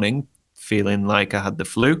that morning feeling like I had the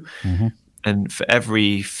flu. And for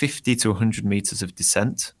every 50 to 100 meters of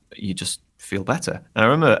descent, you just feel better. And I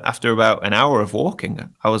remember after about an hour of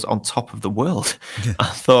walking, I was on top of the world. I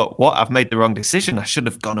thought, I've made the wrong decision. I should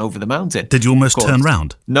have gone over the mountain. Did you almost turn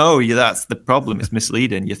round? No, that's the problem. It's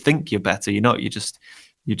misleading. You think you're better. You're not. You're just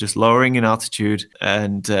lowering in altitude.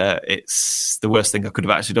 And it's the worst thing I could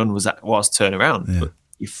have actually done was turn around. Yeah. But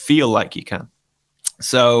you feel like you can.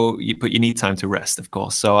 So, but you need time to rest, of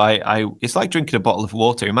course. So it's like drinking a bottle of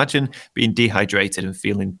water. Imagine being dehydrated and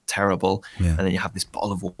feeling terrible, and then you have this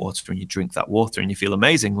bottle of water and you drink that water and you feel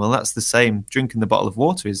amazing. Well, that's the same. Drinking the bottle of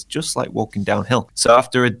water is just like walking downhill. So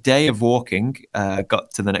after a day of walking, got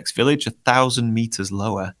to the next village, 1,000 meters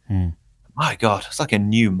lower. My God, it's like a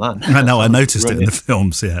new man. I know, I noticed it in the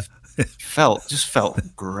films, just felt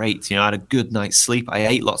great. I had a good night's sleep. I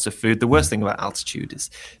ate lots of food. The worst thing about altitude is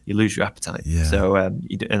you lose your appetite. So, and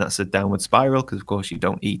that's a downward spiral because, of course, you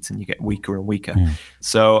don't eat and you get weaker and weaker.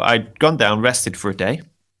 So I'd gone down, rested for a day.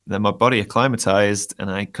 Then my body acclimatized and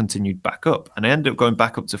I continued back up. And I ended up going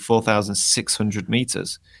back up to 4,600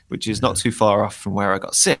 meters, which is not too far off from where I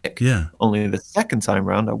got sick. Only the second time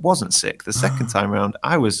round, I wasn't sick. The second time round,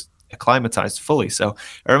 I was acclimatized fully. So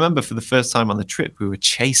I remember for the first time on the trip, we were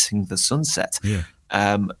chasing the sunset.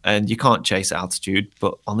 And you can't chase altitude,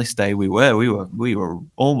 but on this day we were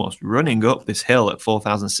almost running up this hill at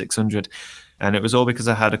 4,600, and it was all because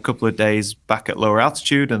I had a couple of days back at lower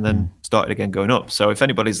altitude and then started again going up. So if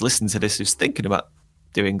anybody's listening to this who's thinking about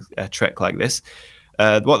doing a trek like this,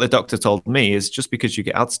 what the doctor told me is just because you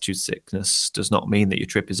get altitude sickness does not mean that your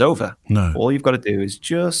trip is over. No. All you've got to do is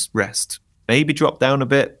just rest, maybe drop down a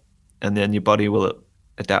bit, and then your body will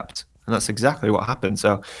adapt. And that's exactly what happened.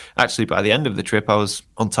 So actually, by the end of the trip, I was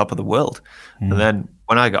on top of the world. And then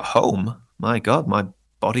when I got home, my God, my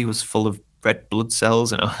body was full of red blood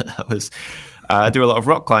cells. And I do a lot of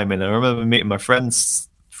rock climbing. I remember meeting my friends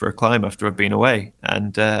for a climb after I'd been away.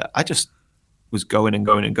 And I just was going and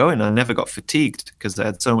going and going. I never got fatigued because I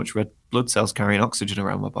had so much red blood cells carrying oxygen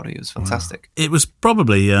around my body. It was fantastic. It was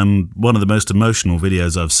probably one of the most emotional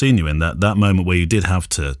videos I've seen you in. That moment where you did have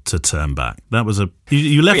to turn back. That was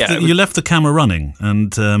you left the camera running,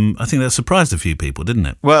 and I think that surprised a few people, didn't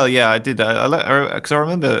it? Well, yeah, I did. Because I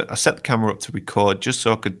remember I set the camera up to record just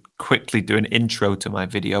so I could quickly do an intro to my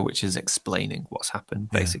video, which is explaining what's happened,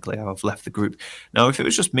 basically how I've left the group. Now, if it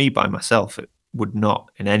was just me by myself, it would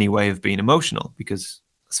not in any way have been emotional because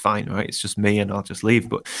it's fine, right? It's just me and I'll just leave.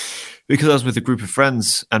 But because I was with a group of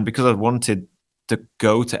friends and because I wanted to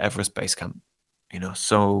go to Everest Base Camp,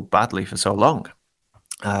 so badly for so long,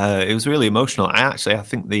 it was really emotional. I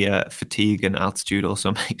think the fatigue and altitude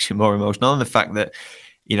also makes you more emotional. And the fact that,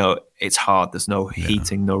 it's hard. There's no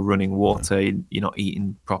heating, no running water. You're not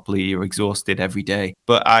eating properly. You're exhausted every day.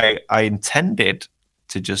 But I intended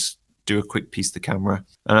to just do a quick piece to camera,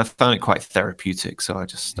 and I found it quite therapeutic. So I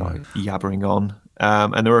just started yabbering on.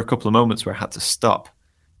 And there were a couple of moments where I had to stop.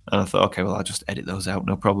 And I thought, okay, well, I'll just edit those out,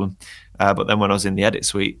 no problem. But then when I was in the edit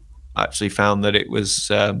suite, I actually found that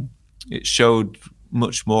it showed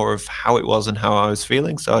much more of how it was and how I was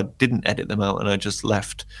feeling. So I didn't edit them out, and I just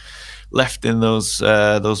left in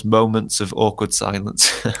those moments of awkward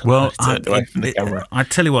silence. Well, I turned away from the camera. I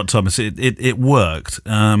tell you what, Thomas, it worked.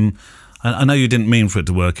 I know you didn't mean for it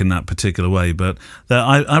to work in that particular way, but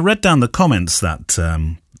I read down the comments that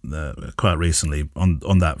quite recently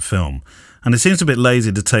on that film, and it seems a bit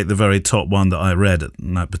lazy to take the very top one that I read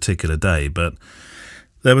on that particular day, but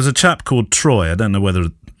there was a chap called Troy. I don't know whether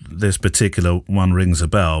this particular one rings a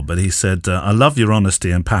bell, but he said, I love your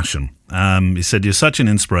honesty and passion. He said, "You're such an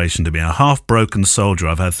inspiration to me. A half-broken soldier.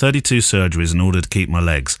 I've had 32 surgeries in order to keep my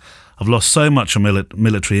legs. I've lost so much on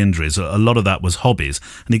military injuries. A lot of that was hobbies."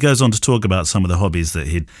 And he goes on to talk about some of the hobbies that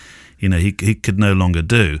he could no longer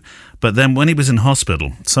do. But then when he was in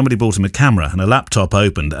hospital, somebody bought him a camera and a laptop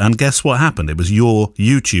opened, and guess what happened? It was your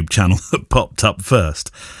YouTube channel that popped up first.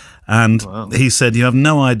 And he said, "You have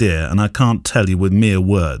no idea, and I can't tell you with mere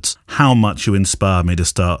words, how much you inspired me to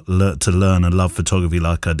start to learn and love photography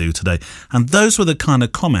like I do today." And those were the kind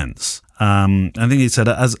of comments. I think he said,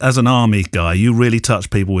 as an army guy, you really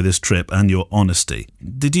touched people with this trip and your honesty.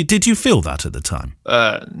 Did you feel that at the time?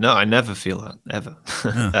 No, I never feel that, ever.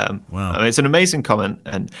 Yeah. Wow. I mean, it's an amazing comment,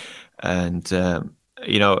 and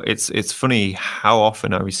it's funny how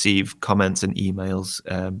often I receive comments and emails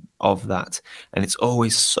of that, and it's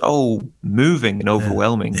always so moving and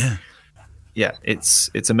overwhelming. Yeah,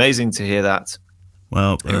 it's amazing to hear that.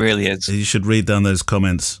 Well, it really is. You should read down those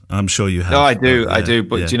comments. I'm sure you have. No, I do.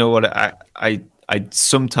 But do you know what? I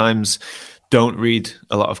sometimes don't read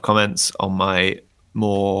a lot of comments on my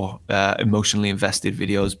more emotionally invested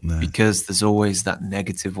videos because there's always that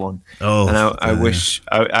negative one. Oh, and I wish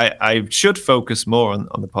I should focus more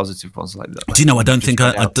on the positive ones like that. Do you know? I don't think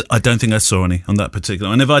I saw any on that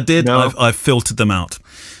particular. And if I did, I've filtered them out.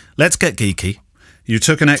 Let's get geeky. You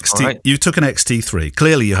took an XT. Right. You took an XT3.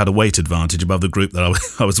 Clearly, you had a weight advantage above the group that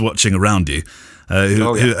I was watching around you,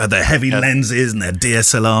 who had their heavy lenses and their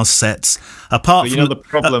DSLR sets. The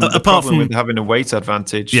problem with having a weight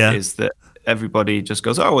advantage is that everybody just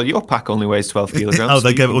goes, "Oh, well, your pack only weighs 12 kilograms. Oh,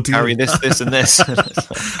 they gave it all to you. Carry this, and this."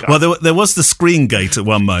 Well, there was the screen gate at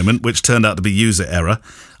one moment, which turned out to be user error.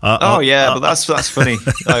 But that's funny.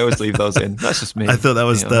 I always leave those in. That's just me. I thought that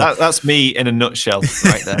was that's me in a nutshell,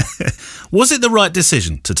 right there. Was it the right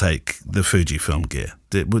decision to take the Fujifilm gear?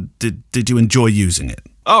 Did you enjoy using it?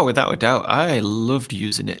 Oh, without a doubt, I loved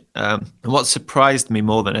using it. And what surprised me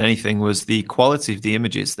more than anything was the quality of the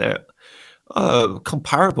images. They're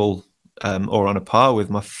comparable or on a par with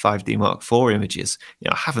my 5D Mark IV images.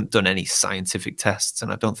 I haven't done any scientific tests,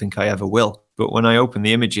 and I don't think I ever will. But when I open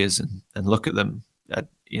the images and look at them,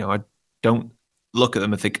 I don't look at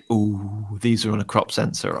them and think, "Ooh, these are on a crop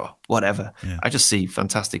sensor," or whatever. Yeah. I just see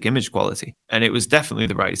fantastic image quality. And it was definitely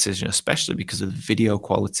the right decision, especially because of the video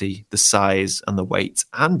quality, the size, and the weight.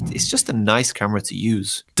 And it's just a nice camera to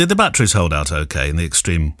use. Did the batteries hold out okay in the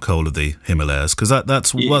extreme cold of the Himalayas? Because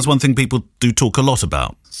that's one thing people do talk a lot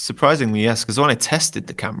about. Surprisingly, yes. Because when I tested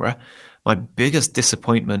the camera, my biggest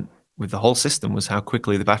disappointment with the whole system was how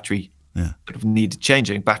quickly the battery sort of needed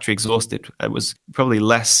changing. Battery exhausted. It was probably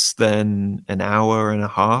less than an hour and a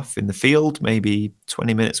half in the field, maybe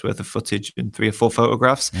 20 minutes worth of footage and 3 or 4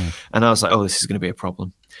 photographs. And I was like, "Oh, this is going to be a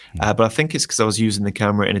problem." But I think it's because I was using the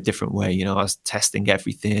camera in a different way. I was testing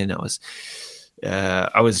everything. I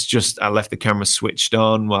left the camera switched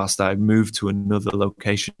on whilst I moved to another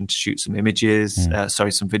location to shoot some images,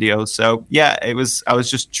 some videos. So I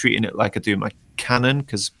was just treating it like I do my Canon,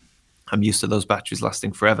 because I'm used to those batteries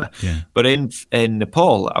lasting forever. Yeah. But in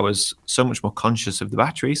Nepal, I was so much more conscious of the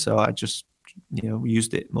battery, so I just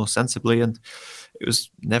used it more sensibly, and it was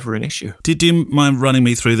never an issue. Do you mind running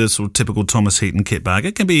me through the sort of typical Thomas Heaton kit bag?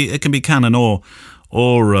 It can be Canon or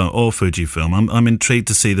Fujifilm. I'm intrigued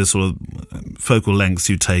to see the sort of focal lengths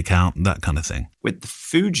you take out, that kind of thing. With the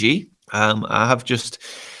Fuji, I have just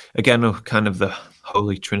again kind of the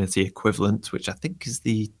Holy Trinity equivalent, which I think is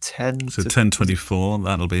the 10 to 10-24.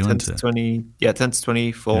 That'll be 10 to 20. Yeah, 10 to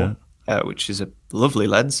 24. Which is a lovely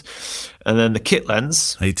lens, and then the kit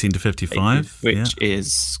lens 18 to 55, which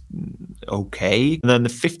is okay, and then the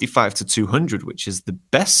 55 to 200, which is the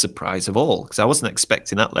best surprise of all, because I wasn't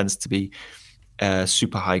expecting that lens to be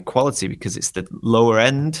super high quality, because it's the lower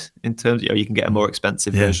end in terms you can get a more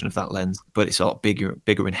expensive version of that lens, but it's a lot bigger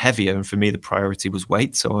and heavier, and for me the priority was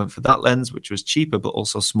weight, so I went for that lens, which was cheaper but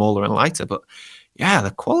also smaller and lighter. But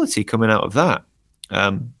the quality coming out of that,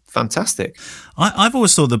 fantastic. I've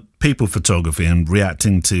always thought that people photography and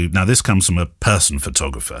reacting to, now this comes from a person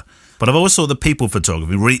photographer, but I've always thought that people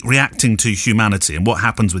photography, reacting to humanity and what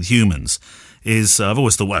happens with humans is, I've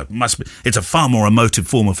always thought, it's a far more emotive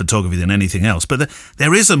form of photography than anything else. But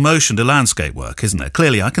there is emotion to landscape work, isn't there?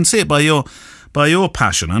 Clearly, I can see it by your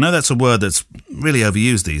passion. I know that's a word that's really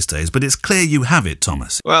overused these days, but it's clear you have it,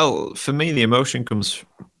 Thomas. Well, for me, the emotion comes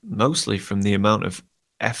mostly from the amount of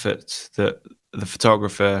effort that the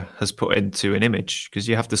photographer has put into an image, because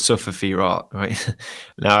you have to suffer for your art, right?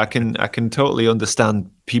 Now, I can totally understand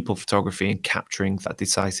people photography and capturing that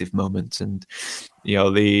decisive moment, and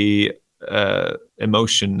the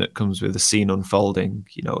emotion that comes with a scene unfolding,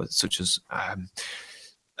 such as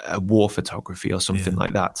a war photography or something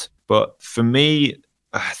like that. But for me,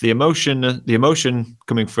 the emotion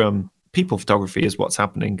coming from people photography is what's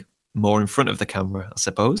happening more in front of the camera, I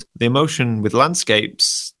suppose. The emotion with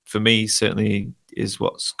landscapes, for me, certainly is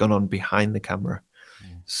what's gone on behind the camera.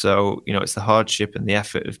 So, it's the hardship and the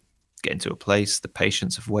effort of getting to a place, the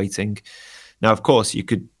patience of waiting. Now, of course, you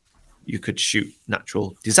could shoot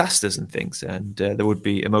natural disasters and things, and there would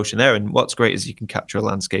be emotion there. And what's great is you can capture a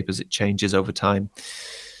landscape as it changes over time.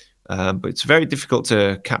 But it's very difficult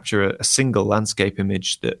to capture a single landscape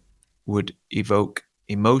image that would evoke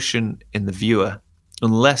emotion in the viewer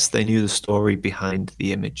unless they knew the story behind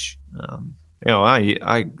the image.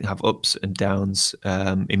 I have ups and downs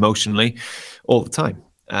emotionally all the time.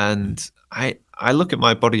 And I look at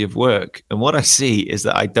my body of work, and what I see is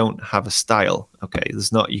that I don't have a style. Okay,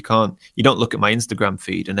 you don't look at my Instagram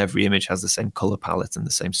feed and every image has the same color palette and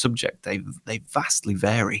the same subject. They vastly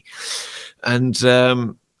vary. And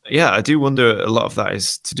I do wonder a lot of that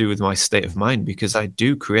is to do with my state of mind, because I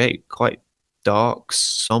do create quite dark,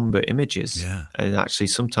 somber images. Yeah. And actually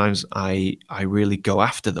sometimes I really go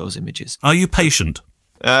after those images. Are you patient?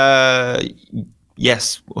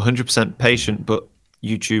 Yes, 100% patient, but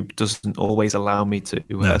YouTube doesn't always allow me to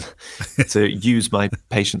to use my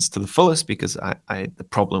patience to the fullest, because the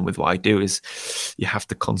problem with what I do is you have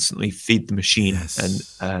to constantly feed the machine. Yes.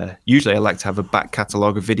 And usually I like to have a back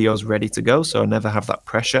catalogue of videos ready to go, so I never have that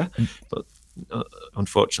pressure. But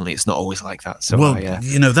unfortunately, it's not always like that. So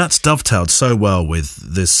that's dovetailed so well with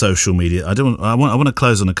this social media. I want to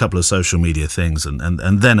close on a couple of social media things and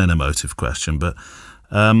then an emotive question, but.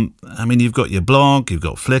 You've got your blog, you've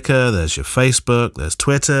got Flickr, there's your Facebook, there's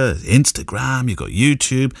Twitter, Instagram, you've got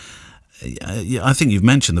YouTube. I think you've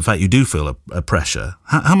mentioned the fact you do feel a pressure.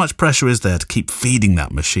 How much pressure is there to keep feeding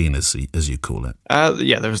that machine, as you call it?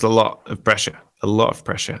 There's a lot of pressure.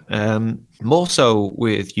 More so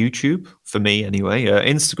with YouTube, for me anyway.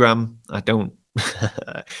 Instagram, I don't...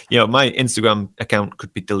 my Instagram account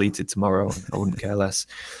could be deleted tomorrow. I wouldn't care less.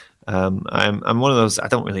 I'm one of those. I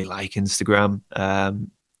don't really like Instagram.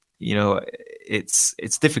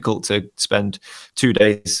 It's difficult to spend 2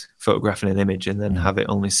 days photographing an image and then have it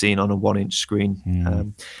only seen on a 1-inch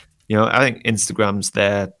screen. I think Instagram's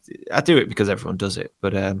there. I do it because everyone does it,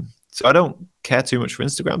 but so I don't care too much for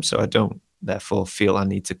Instagram. So I don't therefore feel I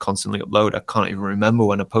need to constantly upload. I can't even remember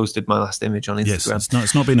when I posted my last image on Instagram. Yes,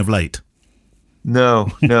 it's not been of late. No.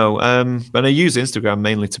 But I use Instagram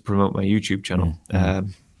mainly to promote my YouTube channel.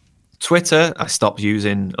 Twitter, I stopped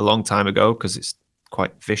using a long time ago because it's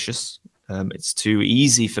quite vicious. It's too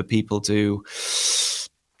easy for people to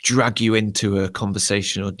drag you into a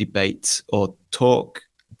conversation or debate or talk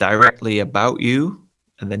directly about you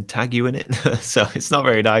and then tag you in it. So it's not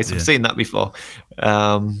very nice. I've seen that before.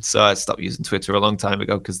 So I stopped using Twitter a long time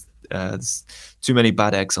ago because there's too many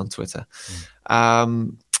bad eggs on Twitter.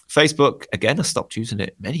 Facebook, again, I stopped using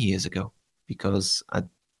it many years ago because I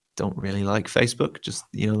don't really like Facebook, just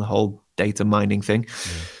the whole data mining thing.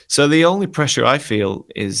 So the only pressure I feel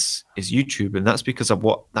is YouTube, and that's because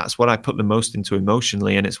that's what I put the most into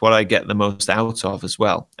emotionally, and it's what I get the most out of as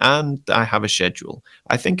well. And I have a schedule.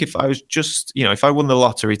 I think if I was just if I won the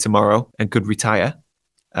lottery tomorrow and could retire,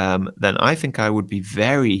 then I think I would be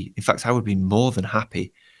I would be more than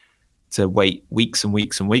happy to wait weeks and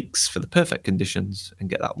weeks and weeks for the perfect conditions and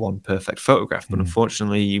get that one perfect photograph. But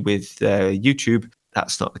unfortunately with YouTube,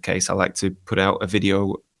 that's not the case. I like to put out a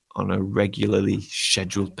video on a regularly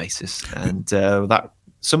scheduled basis. And that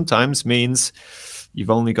sometimes means you've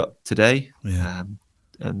only got today. And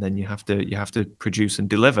then you have to produce and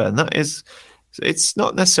deliver. And it's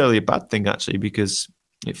not necessarily a bad thing, actually, because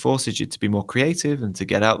it forces you to be more creative and to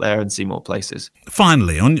get out there and see more places.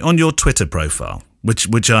 Finally, on your Twitter profile,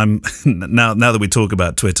 which I'm now that we talk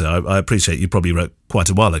about Twitter, I appreciate you probably wrote quite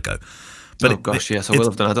a while ago. But yes, I will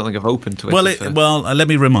have done. I don't think I've opened Twitter. Let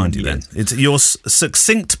me remind you then. It's your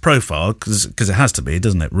succinct profile, because it has to be,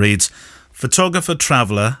 doesn't it? Reads, photographer,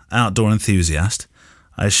 traveller, outdoor enthusiast.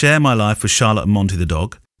 I share my life with Charlotte and Monty the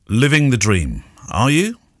dog. Living the dream. Are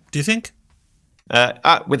you, do you think?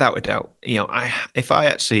 Without a doubt.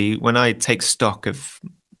 When I take stock of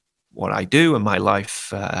what I do and my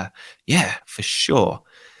life, for sure.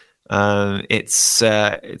 I'm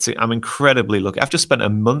incredibly lucky. I've just spent a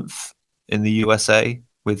month in the USA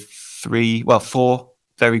with 4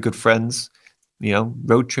 very good friends,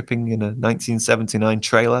 road tripping in a 1979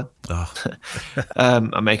 trailer.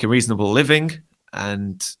 I make a reasonable living,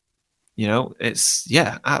 and it's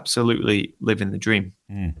absolutely living the dream.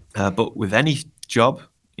 But with any job,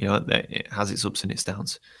 it has its ups and its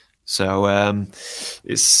downs. So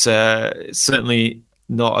it's certainly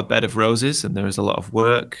not a bed of roses, and there is a lot of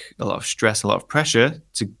work, a lot of stress, a lot of pressure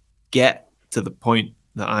to get to the point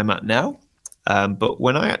that I'm at now. But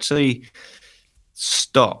when I actually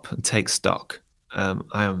stop and take stock,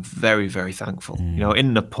 I am very, very thankful.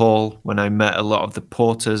 In Nepal, when I met a lot of the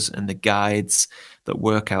porters and the guides that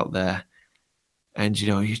work out there, and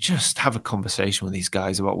you just have a conversation with these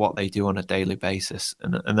guys about what they do on a daily basis,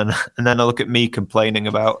 and then I look at me complaining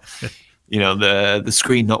about the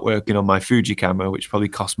screen not working on my Fuji camera, which probably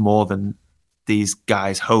costs more than these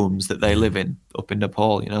guys' homes that they live in up in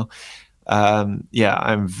Nepal.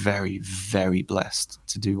 I'm very, very blessed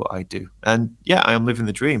to do what I do, and I am living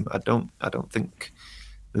the dream. I don't think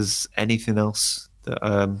there's anything else that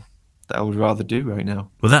I would rather do right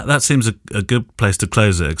now. Well, that seems a good place to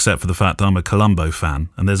close it, except for the fact I'm a Columbo fan,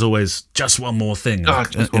 and there's always just one more thing.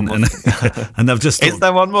 Just one more thing. And I've just is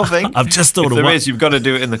there one more thing? I've just thought if of there one. is, you've got to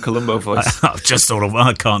do it in the Columbo voice. I've just thought of.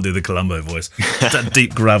 I can't do the Columbo voice. That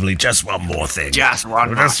deep gravelly. Just one more thing. Just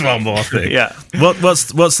one more thing. Yeah.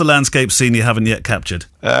 What's the landscape scene you haven't yet captured?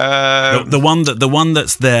 The one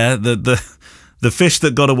that's there. The fish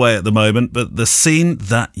that got away at the moment, but the scene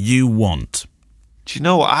that you want. Do you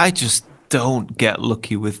know what? I just don't get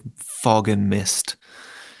lucky with fog and mist.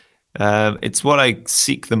 It's what I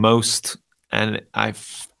seek the most, and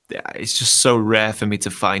it's just so rare for me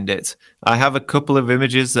to find it. I have a couple of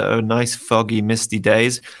images that are nice, foggy, misty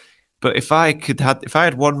days, but if I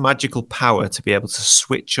had one magical power to be able to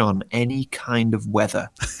switch on any kind of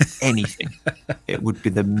weather, anything, it would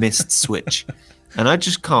be the mist switch. And I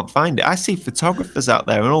just can't find it. I see photographers out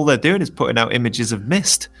there, and all they're doing is putting out images of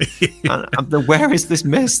mist. And where is this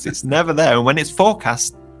mist? It's never there. And when it's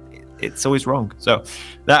forecast, it's always wrong. So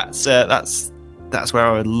that's where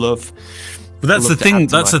I would love. But that's the thing.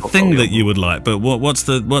 That's the thing that you would like. But what's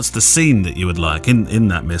the scene that you would like in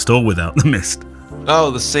that mist or without the mist?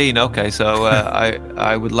 Oh, the scene. Okay, so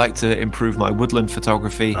I would like to improve my woodland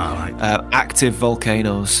photography, active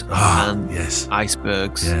volcanoes and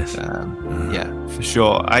icebergs. Yes. Yeah, for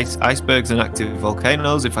sure. Icebergs and active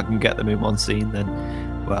volcanoes. If I can get them in one scene, then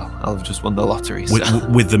I'll have just won the lottery.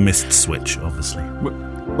 With the mist switch, obviously.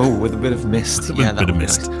 With a bit of mist. With a bit of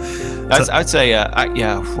mist. Nice. I'd say,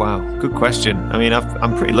 wow, good question. I mean,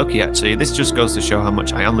 I'm pretty lucky, actually. This just goes to show how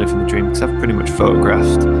much I am living the dream, because I've pretty much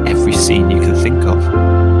photographed every scene you can think of.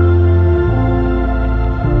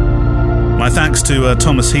 My thanks to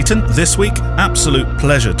Thomas Heaton this week. Absolute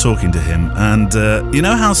pleasure talking to him. And you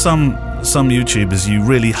know how some YouTubers, you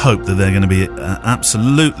really hope that they're going to be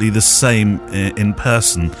absolutely the same in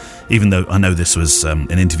person, even though I know this was an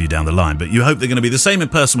interview down the line, but you hope they're going to be the same in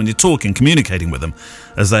person when you're talking, communicating with them,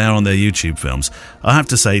 as they are on their YouTube films. I have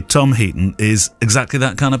to say, Tom Heaton is exactly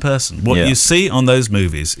that kind of person. What you see on those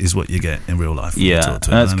movies is what you get in real life. Yeah,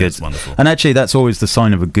 that's good. It's wonderful. And actually, that's always the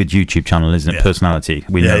sign of a good YouTube channel, isn't it? Yeah. Personality.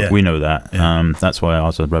 We know that. Yeah. That's why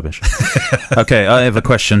ours are rubbish. Okay, I have a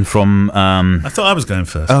question from... I thought I was going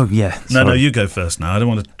first. Oh, yeah. Sorry. No, you go first now. I don't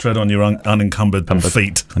want to tread on your unencumbered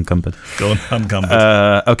feet. Unencumbered. Go on,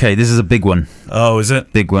 unencumbered. Okay, this is a big one. Oh, is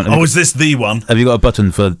it? Big one. Oh, is this the one? Have you got a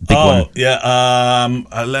button for big one? Oh, yeah.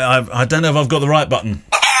 I don't know if I've got the right button.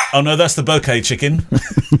 Oh, no, that's the bouquet chicken.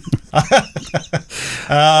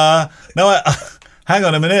 Hang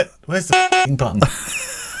on a minute. Where's the button?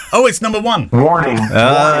 Oh, it's number 1. Warning.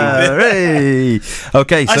 Hooray.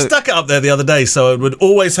 Okay, so... I stuck it up there the other day so it would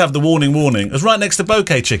always have the warning. It was right next to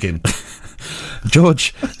bouquet chicken.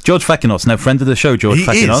 George Fakinos, now friend of the show, George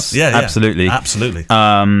Fakinos. Yeah, absolutely.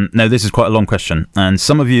 Now, this is quite a long question, and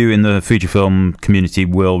some of you in the Fujifilm community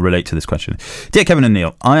will relate to this question. Dear Kevin and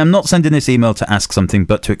Neil, I am not sending this email to ask something,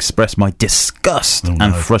 but to express my disgust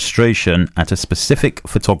and frustration at a specific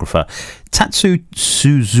photographer, Tatsu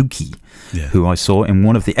Suzuki, who I saw in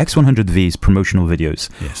one of the X100V's promotional videos.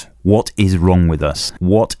 Yes. What is wrong with us?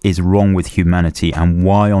 What is wrong with humanity? And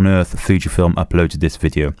why on earth Fujifilm uploaded this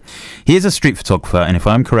video? He is a street photographer, and if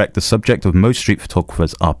I am correct, the subject of most street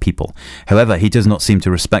photographers are people. However, he does not seem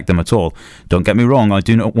to respect them at all. Don't get me wrong, I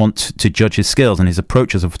do not want to judge his skills and his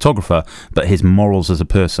approach as a photographer, but his morals as a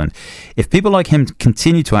person. If people like him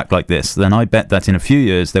continue to act like this, then I bet that in a few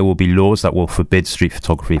years there will be laws that will forbid street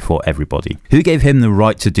photography for everybody. Who gave him the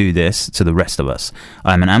right to do this to the rest of us?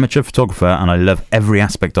 I am an amateur photographer and I love every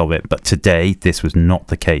aspect of it, but today this was not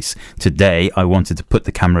the case. Today I wanted to put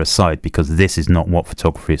the camera aside because this is not what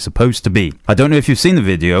photography is supposed to be. I don't know if you've seen the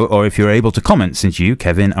video or if you're able to comment, since you,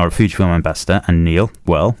 Kevin, are a Fujifilm ambassador, and Neil,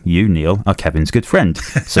 well, you, Neil, are Kevin's good friend,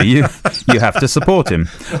 so you have to support him,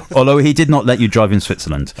 although he did not let you drive in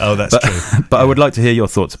Switzerland. Oh, that's true. But I would like to hear your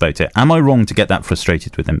thoughts about it. Am I wrong to get that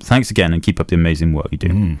frustrated with him? Thanks again, and keep up the amazing work you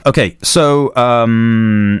do. Okay, so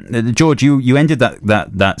George, you ended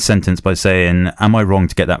that sentence by saying, am I wrong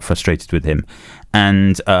to get that frustrated with him?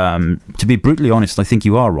 And to be brutally honest, I think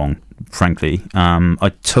you are wrong. frankly.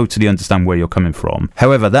 I totally understand where you're coming from.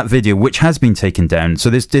 However, that video, which has been taken down, so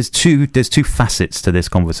there's two facets to this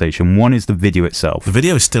conversation. One is the video itself. The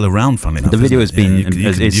video is still around, funny enough. The video has been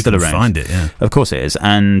is still around. Find it, yeah. Of course it is,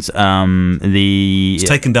 and it's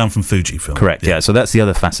taken down from Fujifilm. Correct, yeah. So that's the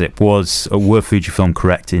other facet. Were Fujifilm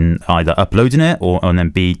correct in either uploading it and then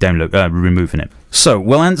B, removing it? So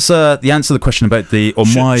we'll answer the question about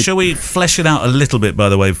Shall we flesh it out a little bit, by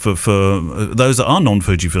the way, for those that are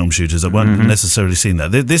non-Fujifilm shooters that won't necessarily seen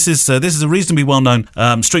that. This is a reasonably well-known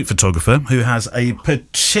street photographer who has a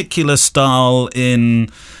particular style in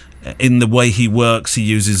the way he works. He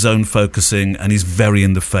uses zone focusing, and he's very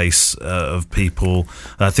in the face of people.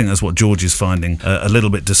 I think that's what George is finding a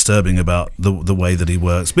little bit disturbing about the way that he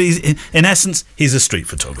works. But in essence, he's a street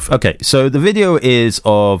photographer. Okay, so the video is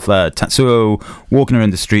of Tatsuo walking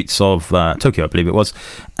around the streets of Tokyo, I believe it was,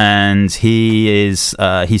 and he's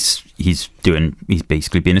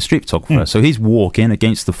basically being a street photographer. So he's walking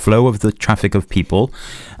against the flow of the traffic of people.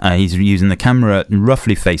 He's using the camera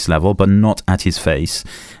roughly face level, but not at his face.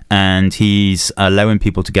 And he's allowing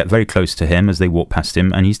people to get very close to him as they walk past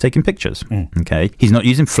him, and he's taking pictures. Okay, he's not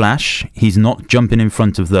using flash. He's not jumping in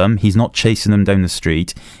front of them. He's not chasing them down the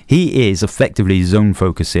street. He is effectively zone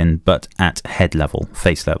focusing, but at head level,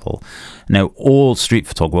 face level. Now, most street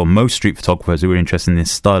photographers who are interested in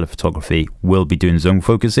this style of photography will be doing zone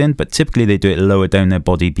focusing, but typically they do it lower down their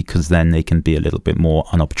body because then they can be a little bit more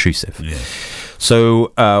unobtrusive. Yeah.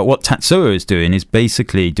 So what Tatsuo is doing is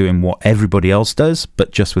basically doing what everybody else does,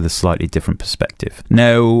 but just with a slightly different perspective.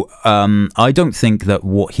 Now, I don't think that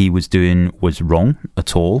what he was doing was wrong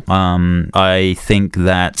at all. I think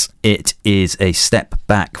that it is a step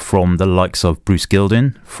back from the likes of Bruce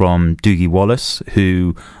Gilden, from Doogie Wallace,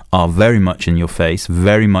 who are very much in your face,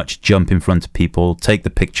 very much jump in front of people, take the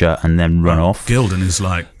picture, and then run off. Gilden is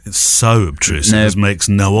it's so obtrusive, it makes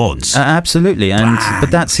no odds. Absolutely, but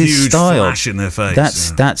that's his huge style. Flash in their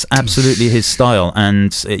face. That's absolutely his style,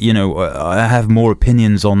 and I have more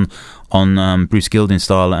opinions on Bruce Gilden's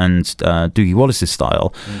style and Doogie Wallace's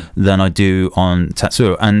style than I do on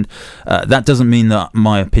Tatsuo, and that doesn't mean that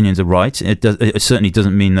my opinions are right. It certainly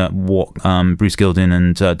doesn't mean that what Bruce Gilden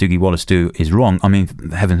and Doogie Wallace do is wrong. I mean,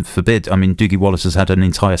 heaven forbid. I mean, Doogie Wallace has had an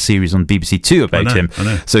entire series on BBC Two about him,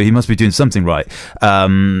 so he must be doing something right.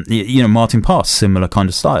 Martin Parr, similar kind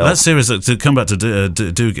of style. That series, to come back to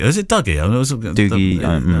Doogie, is it Dougie? Doogie,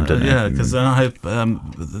 yeah, because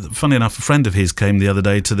funny enough, a friend of his came the other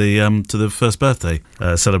day to the first birthday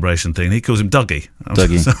celebration thing. He calls him Dougie.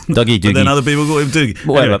 Dougie, Doogie. But then other people call him Doogie.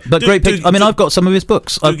 Whatever. Anyway, but great picture. I mean, I've got some of his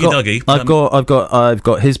books. I've got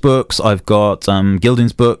his books. I've got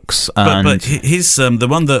Gilden's books. But his the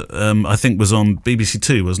one that I think was on BBC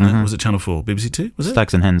Two, wasn't it? Was it Channel 4? BBC Two? Was it?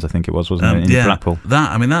 Stags and Hens, I think it was, wasn't it? In Blackpool.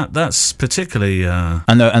 That's particularly.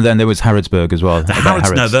 And then there was Harrodsburg as well. The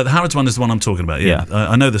Harrods one is the one I'm talking about. Yeah.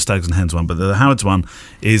 I know the Stags and Hens one, but the Harrods one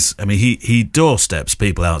is. I mean, he doorsteps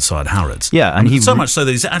people outside Harrods. Yeah, and so much so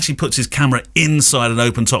that he actually puts his camera inside an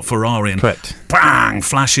open-top Ferrari and bang,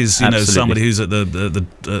 flashes somebody who's at the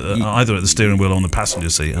either at the steering wheel or on the passenger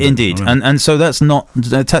seat. Indeed, and so that's not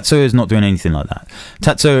Tatsuo is not doing anything like that.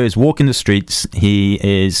 Tatsuo is walking the streets. He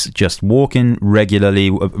is just walking regularly,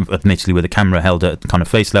 admittedly with a camera held at kind of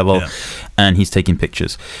face level, and he's taking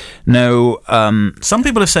pictures. Now, some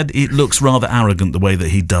people have said it looks rather arrogant the way that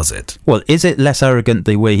he does it. Well, is it less arrogant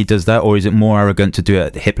the way he does that, or is it more arrogant to do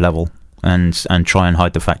it at hip level? And try and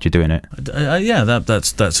hide the fact you're doing it.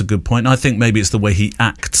 That's a good point. I think maybe it's the way he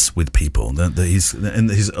acts with people. That his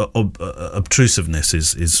obtrusiveness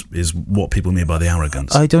is what people mean by the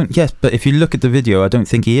arrogance. Yes, but if you look at the video, I don't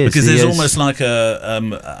think he is. Because there's almost like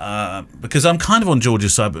because I'm kind of on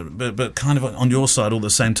George's side, but kind of on your side all at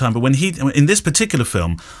the same time. But when in this particular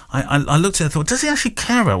film, I looked at it and thought, does he actually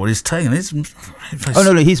care about what he's taking?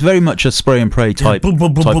 No, he's very much a spray and pray type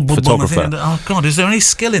photographer. Oh God, is there any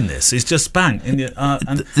skill in this? He's just bang, and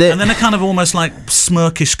then a kind of almost like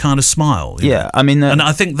smirkish kind of smile. I mean, and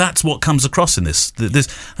I think that's what comes across in this. And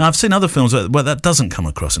I've seen other films where that doesn't come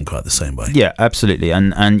across in quite the same way. Yeah, absolutely,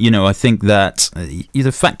 and I think that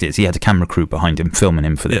the fact is he had a camera crew behind him filming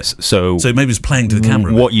him for this, so maybe he's playing to the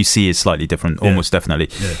camera. What you see is slightly different, almost definitely.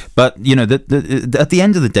 Yeah. But at the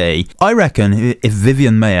end of the day, I reckon if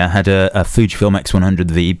Vivian Mayer had a Fujifilm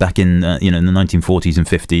X100V back in in the 1940s and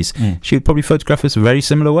 50s, she would probably photograph us a very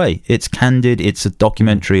similar way. It's candid. It's a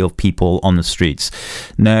documentary of people on the streets.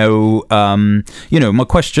 Now, my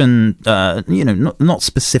question, not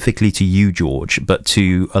specifically to you, George, but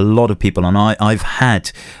to a lot of people, and I've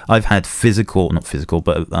had not physical,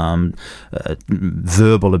 but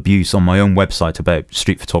verbal abuse on my own website about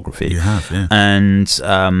street photography. You have, yeah. And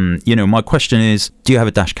my question is, do you have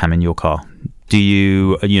a dash cam in your car? Do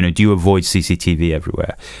you avoid CCTV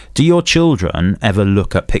everywhere? Do your children ever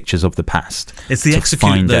look at pictures of the past? It's the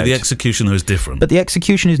execution. The execution is different. But the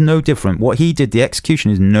execution is no different. What he did, the execution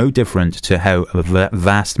is no different to how a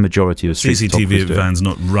vast majority of street CCTV vans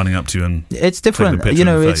not running up to you and it's different.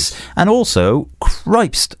 And also,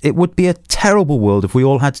 Christ, it would be a terrible world if we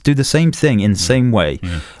all had to do the same thing in the same way.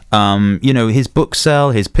 Yeah. His books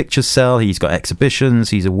sell, his pictures sell, he's got exhibitions,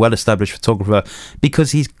 he's a well-established photographer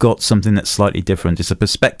because he's got something that's slightly different. It's a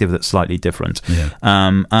perspective that's slightly different. Yeah.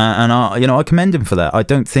 I commend him for that. I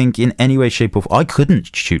don't think in any way, shape or form, I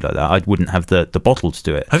couldn't shoot like that. I wouldn't have the bottle to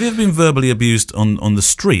do it. Have you ever been verbally abused on the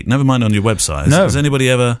street? Never mind on your website. No. Has anybody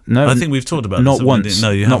ever? No. I think we've talked about not this. Once.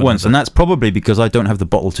 No, you not haven't. once. And that's probably because I don't have the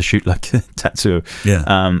bottle to shoot like Tatsuo. Yeah.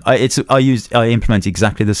 I implement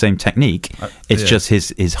exactly the same technique. It's just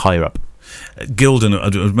his higher up. Gilden, I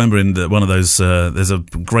remember in one of those, there's a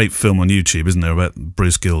great film on YouTube, isn't there, about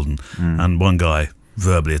Bruce Gilden, and one guy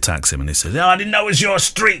verbally attacks him and he says, I didn't know it was your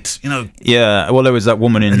street, Yeah, well, there was that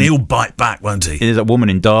woman in... And he'll bite back, won't he? There's that woman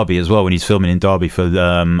in Derby as well, when he's filming in Derby for,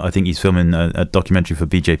 I think he's filming a documentary for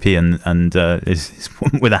BJP, and this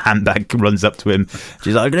woman with a handbag runs up to him.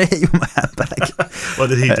 She's like, I'm going to hit you with my handbag. What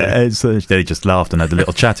did he do? So they just laughed and had a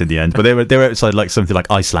little chat in the end. But they were outside like something like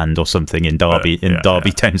Iceland or something in Derby,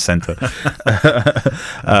 Derby town centre.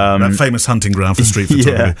 That famous hunting ground for street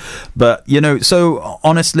photography. Yeah, but, so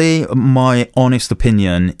honestly, my honest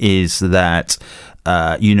opinion is that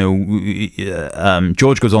George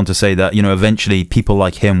goes on to say that eventually people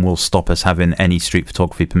like him will stop us having any street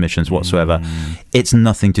photography permissions whatsoever. It's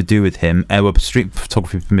nothing to do with him. Our street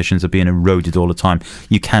photography permissions are being eroded all the time.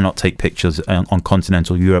 You cannot take pictures on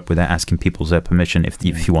continental Europe without asking people's permission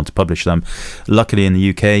if you want to publish them. Luckily in the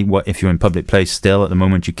UK, if you're in public place still at the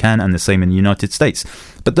moment you can, and the same in the United States.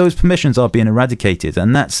 But those permissions are being eradicated,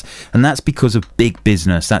 and that's because of big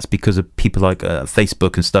business. That's because of people like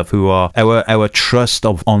Facebook and stuff, who are our trust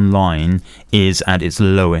of online is at its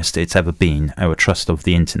lowest it's ever been. Our trust of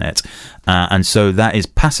the internet, and so that is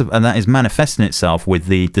passive, and that is manifesting itself with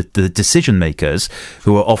the decision makers,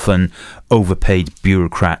 who are often overpaid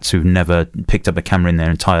bureaucrats who've never picked up a camera in their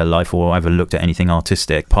entire life or ever looked at anything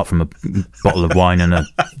artistic apart from a bottle of wine and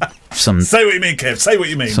say what you mean, Kev. Say what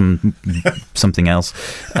you mean. Something else.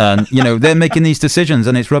 They're making these decisions,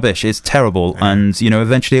 and it's rubbish. It's terrible, and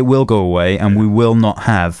eventually it will go away, and we will not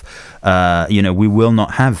have, the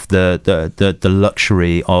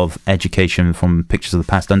luxury of education from pictures of the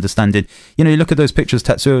past. Understanding, you look at those pictures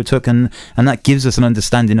Tatsuo took, and that gives us an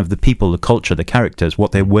understanding of the people, the culture, the characters,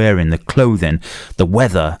 what they're wearing, the clothing, the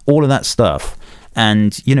weather, all of that stuff.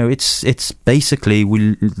 And it's basically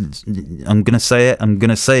I'm gonna say it.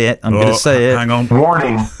 Hang on.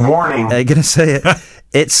 Warning. I'm gonna say it.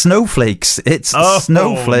 It's snowflakes. It's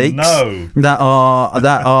snowflakes that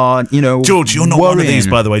are George, you're not worrying. one of these,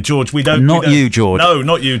 by the way, George. We don't. You, George. No,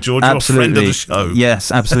 not you, George. Absolutely. You're a friend of the show.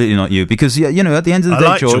 Yes, absolutely not you. Because at the end of the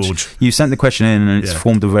day, George, you sent the question in, and it's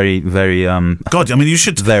formed a very, very God, I mean, you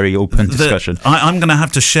should very open discussion. I'm going to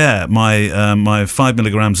have to share my 5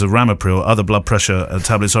 milligrams of Ramipril. Other blood pressure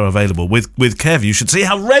tablets are available with Kev. You should see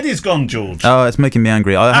how red he's gone, George. Oh, it's making me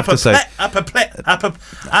angry. I have to say,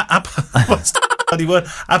 bloody word.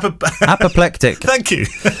 Apoplectic. Thank you.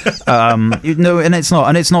 And it's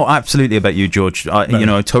not absolutely about you, George. I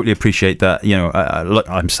totally appreciate that. Look,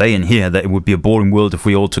 I'm saying here that it would be a boring world if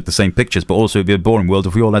we all took the same pictures, but also it'd be a boring world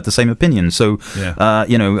if we all had the same opinion. So,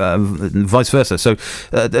 vice versa. So,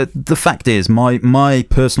 the fact is, my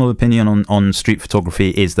personal opinion on street photography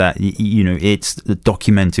is that it's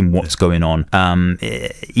documenting what's going on.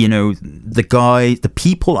 The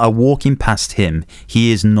people are walking past him.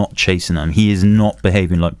 He is not chasing them. He is not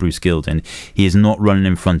behaving like Bruce Gilden. He is not running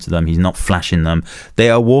in front of them. He's not flashing them. They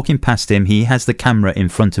are walking past him. He has the camera in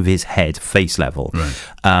front of his head, face level. Right.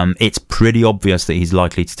 It's pretty obvious that he's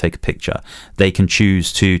likely to take a picture. They can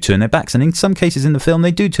choose to turn their backs, and in some cases in the film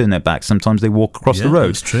they do turn their backs. Sometimes they walk across the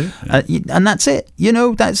road. That's true. And that's it.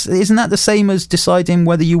 Isn't that the same as deciding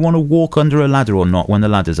whether you want to walk under a ladder or not when the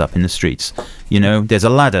ladder's up in the streets? There's a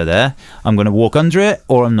ladder there. I'm going to walk under it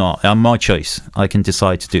or I'm not. My choice. I can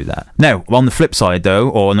decide to do that. Now, on the flip flip side, though,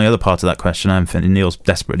 or on the other part of that question, I'm thinking Neil's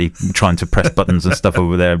desperately trying to press buttons and stuff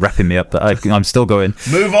over there, wrapping me up, but I'm still going.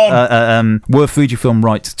 Move on. Were Fujifilm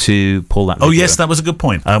right to pull that video? Oh, yes, that was a good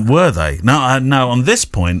point. Were they? Now, on this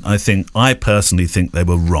point, I personally think they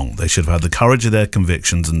were wrong. They should have had the courage of their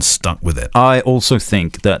convictions and stuck with it. I also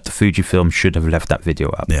think that Fujifilm should have left that video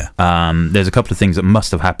up. Yeah. There's a couple of things that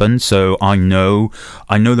must have happened. So I know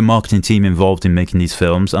the marketing team involved in making these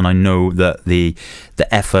films, and I know that the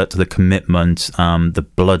effort, the commitment, the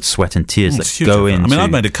blood, sweat, and tears that go into. I mean,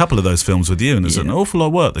 I've made a couple of those films with you, and there's an awful lot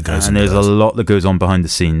of work that goes. And there's a lot that goes on behind the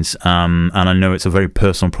scenes. And I know it's a very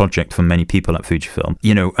personal project for many people at Fujifilm.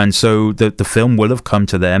 And so the film will have come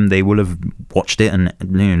to them. They will have watched it and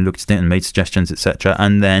looked at it and made suggestions, etc.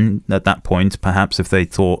 And then at that point, perhaps if they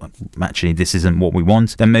thought actually this isn't what we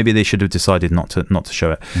want, then maybe they should have decided not to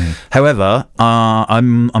show it. However,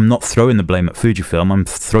 I'm not throwing the blame at Fujifilm. I'm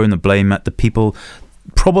throwing the blame at the people,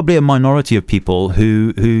 probably a minority of people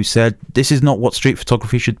who said this is not what street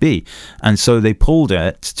photography should be, and so they pulled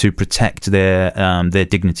it to protect their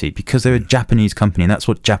dignity, because they're a Japanese company, and that's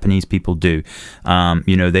what Japanese people do.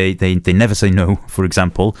 They never say no. For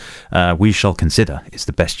example, we shall consider is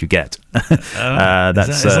the best you get. Is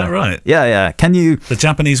that right? Yeah. Can you the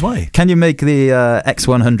Japanese way? Can you make the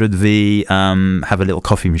X100V have a little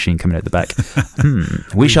coffee machine coming out the back?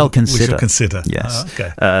 We shall consider. We shall consider. Yes.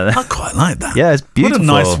 Okay. I quite like that. Yeah, it's beautiful. What a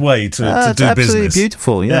nice way to do absolutely business.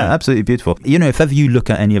 Beautiful. Yeah, absolutely beautiful. If ever you look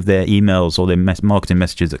at any of their emails or their marketing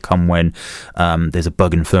messages that come when there's a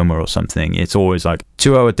bug in firmware or something, it's always like,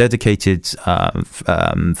 to our dedicated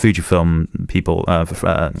Fujifilm people,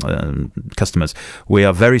 customers, we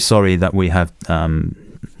are very sorry that we have,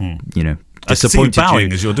 disappointed you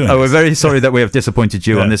as you're doing we're very sorry that we have disappointed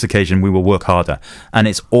you on this occasion. We will work harder. And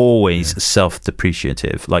it's always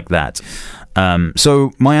self-depreciative like that.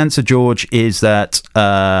 So my answer, George, is that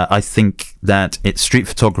I think that it's street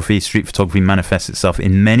photography. Street photography manifests itself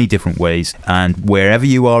in many different ways, and wherever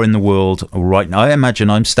you are in the world right now, I imagine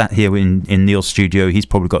I'm sat here in Neil's studio. He's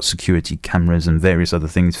probably got security cameras and various other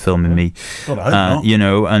things filming me. God, I hope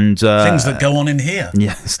not. And things that go on in here.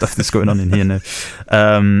 Yeah, stuff that's going on in here now.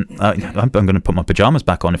 I'm going to put my pajamas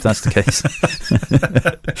back on if that's the case.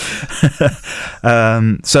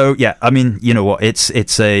 So yeah, I mean, you know what?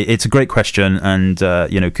 It's a great question. And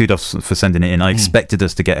kudos for sending it in. I expected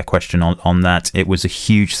us to get a question on that. It was a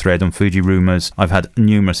huge thread on Fuji Rumors. I've had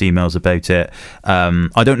numerous emails about it.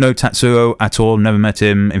 I don't know Tatsuo at all, never met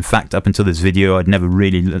him. In fact, up until this video, I'd never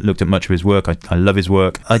really looked at much of his work. I love his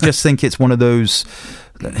work. I just think it's one of those,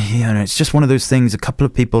 it's just one of those things. A couple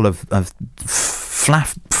of people have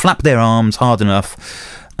flapped their arms hard enough,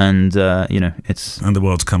 and and the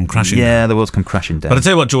world's come crashing down. Yeah, the world's come crashing down. But I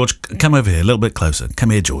tell you what, George, come over here a little bit closer.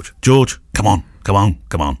 Come here, George. George, come on.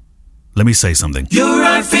 Let me say something. You're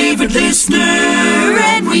our favourite listener,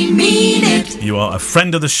 and we mean it. You are a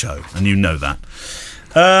friend of the show, and you know that.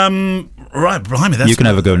 Right, blimey, that's... You can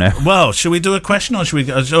have a go now. Well, should we do a question, or should we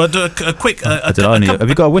do a quick... have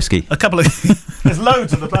you got a whiskey? A couple of... There's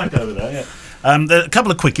loads at the back over there, yeah. A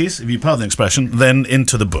couple of quickies, if you pardon the expression, then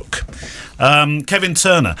into the book. Kevin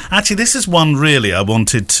Turner. Actually, this is one really I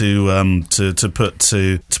wanted to put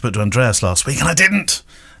to Andreas last week, and I didn't.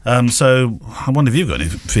 So I wonder if you've got any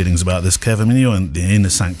feelings about this, Kev. I mean, you're in the inner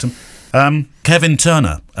sanctum. Kevin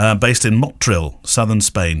Turner, based in Motril, southern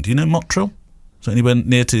Spain. Do you know Motril? Is that anywhere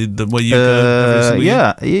near to where you go?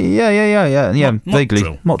 Yeah, vaguely.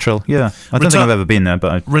 Motril, yeah. I don't think I've ever been there,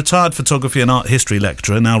 but... Retired photography and art history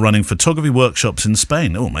lecturer, now running photography workshops in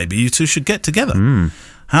Spain. Oh, maybe you two should get together.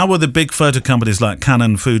 How will the big photo companies like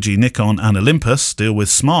Canon, Fuji, Nikon and Olympus deal with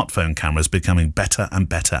smartphone cameras becoming better and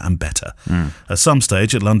better and better? At some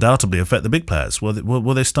stage, it'll undoubtedly affect the big players.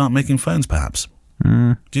 Will they start making phones, perhaps?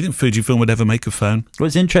 Do you think Fujifilm would ever make a phone? Well,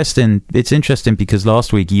 it's interesting. It's interesting because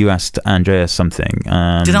last week you asked Andreas something.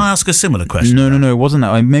 Did I ask a similar question? No, it wasn't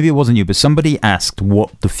that. Maybe it wasn't you, but somebody asked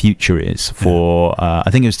what the future is for.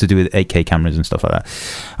 I think it was to do with 8K cameras and stuff like that.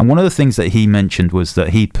 And one of the things that he mentioned was that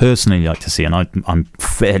he personally like to see, and I'm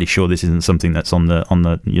fairly sure this isn't something that's on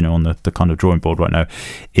the kind of drawing board right now,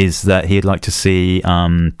 is that he'd like to see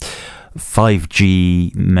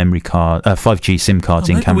 5G memory card, 5G SIM cards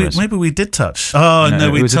in cameras. Maybe we did touch. Oh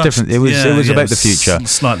no, it was touched. It was about the future.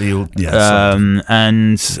 Slightly, and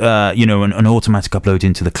an automatic upload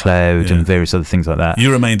into the cloud and various other things like that.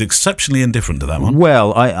 You remained exceptionally indifferent to that one.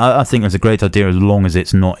 Well, I think it's a great idea as long as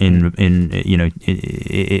it's not in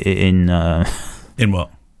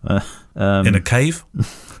what? In a cave?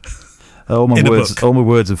 All my In a words, book. all my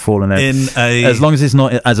words have fallen out. As long as it's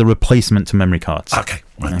not as a replacement to memory cards. Okay.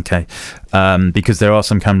 Right. Okay. Because there are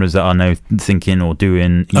some cameras that are now thinking or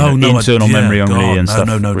doing internal memory only and stuff.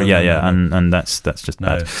 No. And that's just No.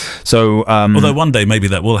 bad. So, Although one day maybe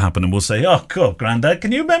that will happen, and we'll say, "Oh, God, Grandad,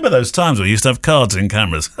 can you remember those times where we used to have cards in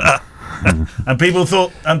cameras?" and people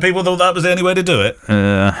thought that was the only way to do it.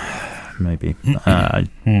 maybe.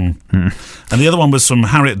 And the other one was from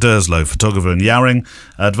Harriet Derslow, photographer in Yarring.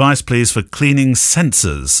 Advice, please, for cleaning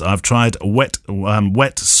sensors. I've tried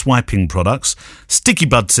wet swiping products, sticky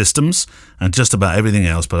bud systems, and just about everything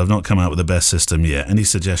else, but I've not come out with the best system yet. Any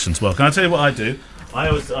suggestions? Well, can I tell you what I do? I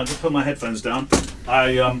just put my headphones down.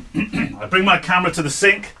 I bring my camera to the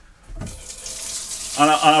sink, and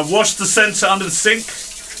I wash the sensor under the sink.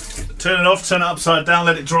 Turn it off, turn it upside down,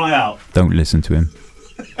 let it dry out. Don't listen to him.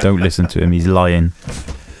 Don't listen to him. He's lying.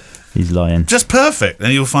 He's lying. Just perfect.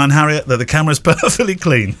 And you'll find, Harriet, that the camera's perfectly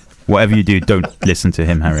clean. Whatever you do, don't listen to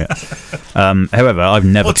him, Harriet. However, I've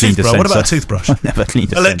never cleaned a sensor. What about a toothbrush? I've never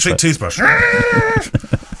cleaned a electric toothbrush.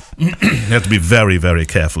 You have to be very, very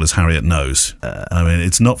careful, as Harriet knows. I mean,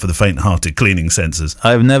 it's not for the faint-hearted cleaning sensors.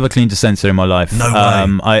 I've never cleaned a sensor in my life. No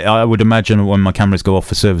way. I would imagine when my cameras go off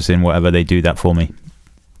for servicing, whatever, they do that for me.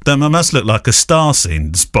 That must look like a star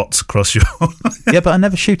scene, spots across your... Yeah, but I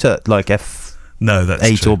never shoot at like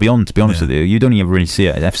F8 true. or beyond, to be honest with you. You don't even really see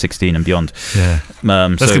it at F16 and beyond. Yeah.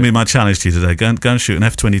 That's going to be my challenge to you today. Go and shoot an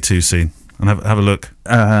F22 scene and have a look.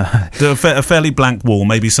 Do a fairly blank wall,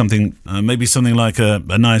 maybe something like a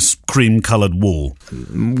nice cream-coloured wall.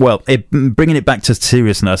 Well, bringing it back to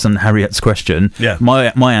seriousness and Harriet's question, yeah.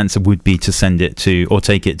 my answer would be to send it to, or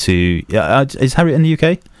take it to... is Harriet in the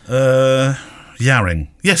UK? Yarring.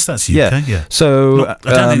 Yes, that's UK, yeah. So I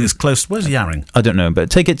don't think it's close. Where's Yarring? I don't know, but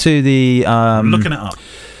take it to the... I'm looking it up.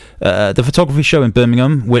 The photography show in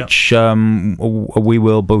Birmingham, which we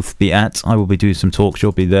will both be at. I will be doing some talks.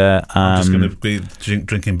 You'll be there. I'm just going to be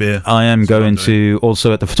drinking beer. I am going to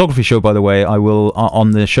also at the photography show. By the way, I will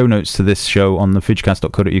on the show notes to this show on the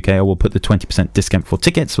Fujicast.co.uk. I will put the 20% discount for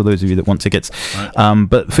tickets for those of you that want tickets. Right.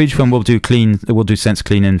 But Fujifilm will do sensor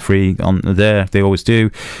cleaning free on there. They always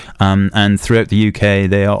do. And throughout the UK,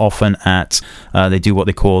 they are often at. They do what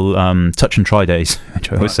they call touch and try days,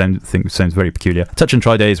 which I always think sounds very peculiar. Touch and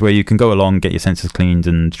try days where you can go along, get your sensors cleaned,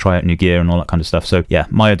 and try out new gear and all that kind of stuff. So yeah,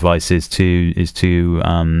 my advice is to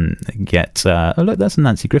get. Look, that's a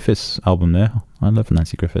Nancy Griffiths album there. I love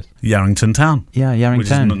Nancy Griffiths. Yarrington Town. Yeah, Yarrington. Which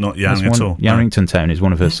is not Yarring at all. Yarrington Town is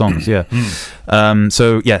one of her songs. Yeah.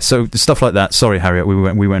 So stuff like that. Sorry, Harriet,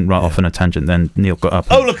 we went right off on a tangent. Then Neil got up.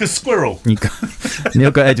 Oh, look, a squirrel! Neil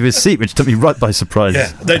got out of his seat, which took me right by surprise.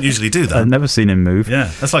 Yeah, I don't usually do that. I've never seen him move.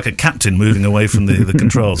 Yeah, that's like a captain moving away from the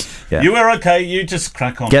controls. Yeah. You were okay. You just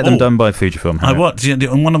crack on. Get them done by Fujifilm. I watched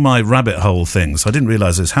on one of my rabbit hole things. I didn't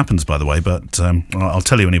realise this happens, by the way, but I'll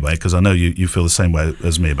tell you anyway because I know you feel the same way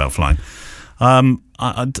as me about flying. I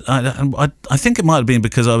think it might have been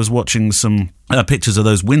because I was watching some pictures of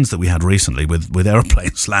those winds that we had recently with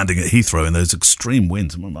aeroplanes landing at Heathrow in those extreme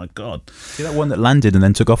winds. Oh my God! See that one that landed and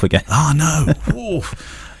then took off again? Oh no!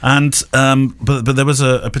 And but there was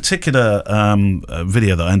a particular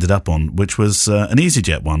video that I ended up on, which was an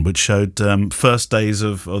EasyJet one, which showed the first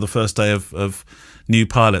day of new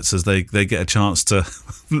pilots as they get a chance to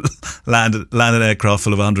land an aircraft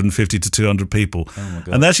full of 150 to 200 people. Oh my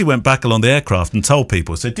God. And they actually went back along the aircraft and told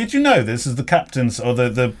people, so did you know this is the captain's or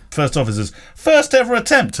the first officer's first ever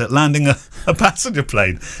attempt at landing a passenger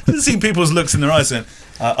plane? Didn't see people's looks in their eyes saying,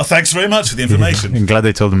 thanks very much for the information. I'm glad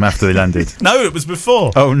they told them after they landed. No, it was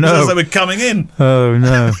before. Oh no. As they were coming in. Oh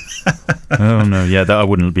no. Oh no. Yeah, I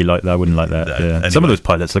wouldn't be like that. I wouldn't like that. No, yeah. anyway. Some of those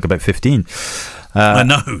pilots look about 15. I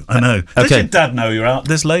know. Okay. Does your dad know you're out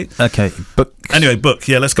this late? Okay, book. Anyway, book.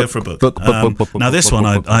 Yeah, let's go for a book. Now, this one,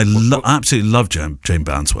 I absolutely love Jane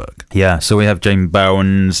Bowen's work. Yeah, so we have Jane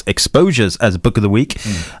Bowen's Exposures as Book of the Week.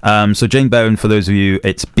 So Jane Bowen, for those of you,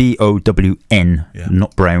 it's B-O-W-N,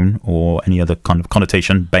 not Brown or any other kind of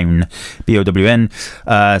connotation. Bowen, B-O-W-N.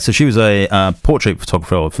 So she was a portrait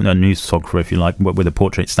photographer, or a news photographer, if you like, with a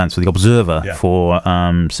portrait stance for The Observer for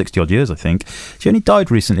 60-odd years, I think. She only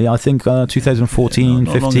died recently, I think 2014,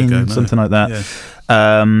 15, something like that. Yeah.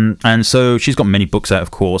 And so she's got many books out,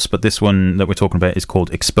 of course, but this one that we're talking about is called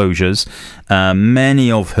Exposures. Many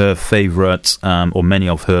of her favourite, or many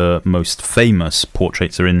of her most famous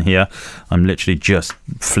portraits are in here. I'm literally just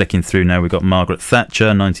flicking through now. We've got Margaret Thatcher,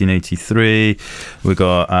 1983. We've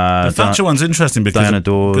got the Thatcher one's interesting Diana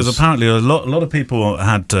Dawes. Because apparently a lot of people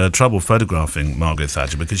had trouble photographing Margaret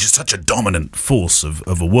Thatcher because she's such a dominant force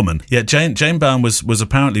of a woman. Yet Jane Bowen was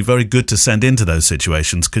apparently very good to send into those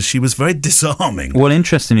situations because she was very disarming. Well,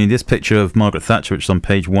 interestingly, this picture of Margaret Thatcher, which is on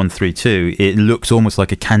page 132, it looks almost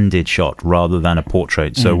like a candid shot rather than a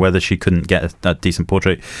portrait. So whether she couldn't get a decent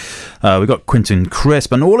portrait. We've got Quentin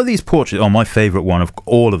Crisp, and all of these portraits. Oh, my favourite one of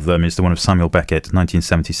all of them is the one of Samuel Beckett,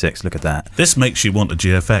 1976. Look at that. This makes you want a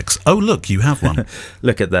GFX. Oh, look, you have one.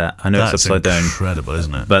 Look at that. I know That's it's upside down. Incredible,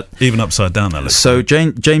 isn't it? But even upside down, that looks so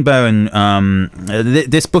cool. Jane Bowen,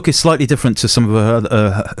 this book is slightly different to some of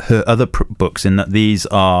her other books in that these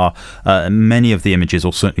are many of the images,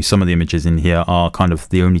 or certainly some of the images in here, are kind of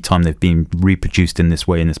the only time they've been reproduced in this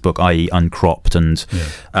way in this book, i.e. uncropped. And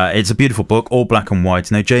it's a beautiful book, all black and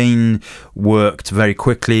white. Now, Jane worked very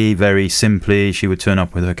quickly, very simply. She would turn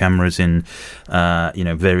up with her cameras in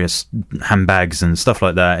various handbags and stuff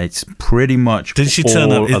like that. It's pretty much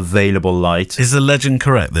available light. Is the legend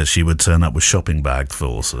correct that she would turn up with shopping bags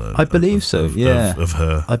full? I believe so. Yeah, of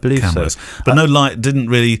her. I believe cameras. so. But no light.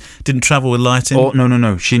 Didn't travel with lighting. Oh,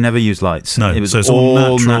 no. She never used lights. No, it was so it's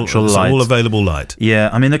all natural it's light. all available light. Yeah,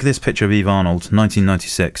 I mean, look at this picture of Eve Arnold,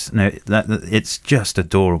 1996. Now, it's just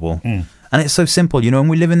adorable. And it's so simple, and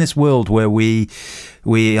we live in this world where we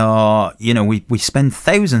are, we spend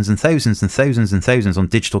thousands and thousands and thousands and thousands on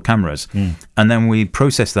digital cameras, and then we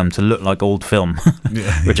process them to look like old film,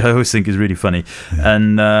 which I always think is really funny.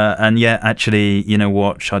 Yeah. And yet, actually, I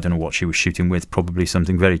don't know what she was shooting with, probably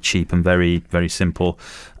something very cheap and very, very simple,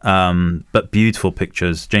 but beautiful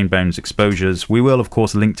pictures. Jane Bowen's exposures. We will, of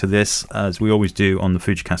course, link to this, as we always do, on the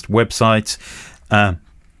Fujicast website.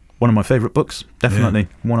 One of my favourite books, definitely.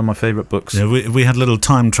 One of my favourite books. Yeah, we had a little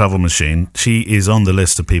time travel machine. She is on the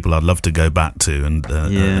list of people I'd love to go back to and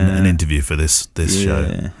an interview for this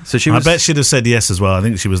show. So I bet she'd have said yes as well. I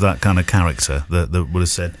think she was that kind of character that would have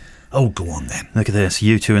said, "Oh, go on then." Look at this,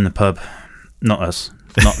 U2 in the pub. Not us.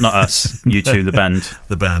 Not us. U2, the band.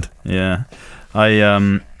 The band. Yeah. I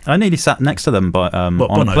nearly sat next to them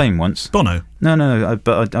on a plane once. Bono? No,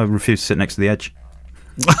 but I refused to sit next to the edge.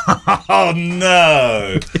 Oh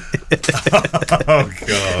no! Oh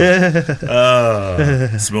god!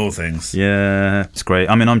 Oh, small things. Yeah, it's great.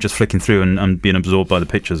 I mean, I'm just flicking through and being absorbed by the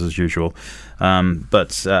pictures as usual.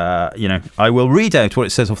 But I will read out what it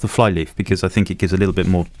says off the flyleaf because I think it gives a little bit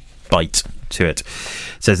more bite to it. It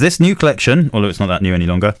says this new collection, although it's not that new any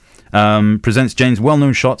longer, presents Jane's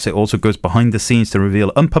well-known shots. It also goes behind the scenes to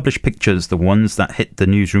reveal unpublished pictures, the ones that hit the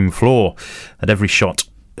newsroom floor. At every shot,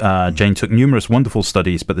 Jane took numerous wonderful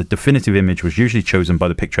studies, but the definitive image was usually chosen by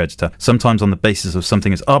the picture editor, sometimes on the basis of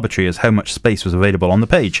something as arbitrary as how much space was available on the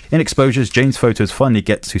page. In exposures, Jane's photos finally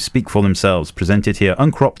get to speak for themselves. Presented here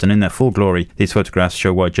uncropped and in their full glory, these photographs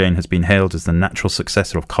show why Jane has been hailed as the natural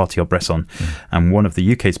successor of Cartier-Bresson and one of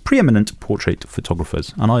the UK's preeminent portrait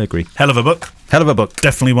photographers. And I agree. Hell of a book. Hell of a book.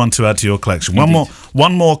 Definitely one to add to your collection. Indeed.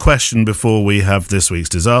 One more question before we have this week's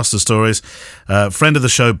disaster stories. Friend of the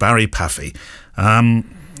show, Barry Paffy.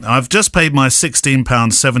 I've just paid my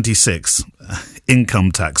 £16.76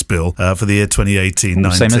 income tax bill for the year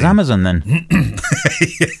 2018-19. Same as Amazon then.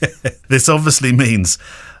 Yeah. This obviously means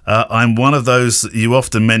I'm one of those that you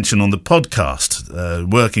often mention on the podcast,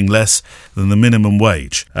 working less than the minimum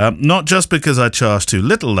wage. Not just because I charge too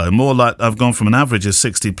little, though. More like I've gone from an average of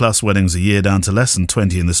 60-plus weddings a year down to less than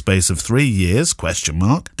 20 in the space of 3 years, ?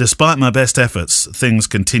 Despite my best efforts, things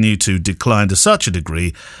continue to decline to such a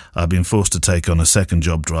degree, I've been forced to take on a second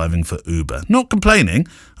job driving for Uber. Not complaining,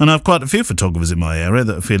 and I have quite a few photographers in my area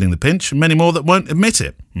that are feeling the pinch, and many more that won't admit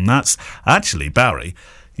it. And that's actually, Barry,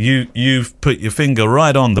 You've put your finger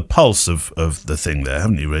right on the pulse of the thing there,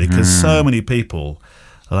 haven't you, really? Because so many people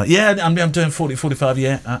are like, yeah, I'm doing 40, 45,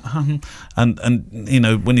 yeah. And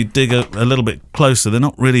when you dig a little bit closer, they're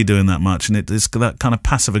not really doing that much. And it's that kind of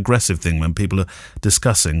passive-aggressive thing when people are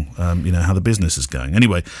discussing, how the business is going.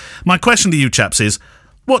 Anyway, my question to you chaps is,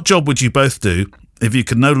 what job would you both do if you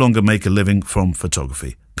could no longer make a living from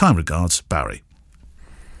photography? Kind regards, Barry.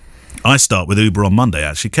 I start with Uber on Monday.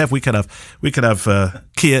 Actually, Kev, we could have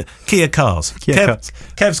Kia cars.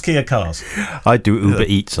 Kev's Kia cars. I'd do Uber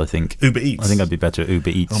Eats. I think Uber Eats. I think I'd be better at Uber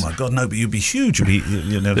Eats. Oh my God, no! But you'd be huge. You'd be,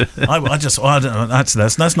 I don't know. Actually,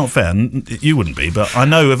 that's not fair. You wouldn't be, but I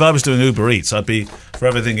know if I was doing Uber Eats, I'd be for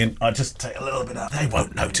everything in. I'd just take a little bit out. They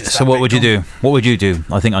won't notice. So what would you do? What would you do?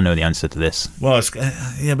 I think I know the answer to this. Well,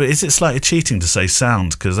 but is it slightly cheating to say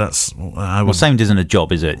sound? Because that's well, sound isn't a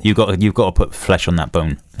job, is it? You've got to put flesh on that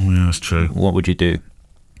bone. Yeah, that's true. What would you do?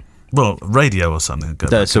 Well, radio or something. Go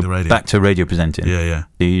back to the radio. Back to radio presenting. Yeah.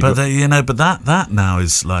 But that now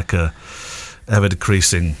is like a ever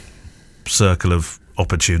decreasing circle of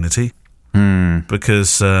opportunity.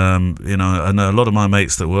 Because I know a lot of my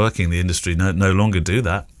mates that work in the industry no longer do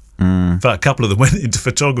that. In fact, a couple of them went into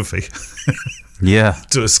photography. Yeah.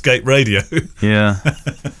 To escape radio. Yeah.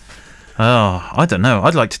 Oh, I don't know.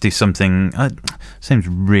 I'd like to do something. Seems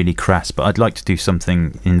really crass, but I'd like to do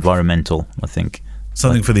something environmental. I think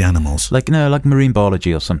something for the animals, like marine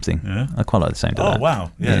biology or something. Yeah, I quite like the sound of that. Oh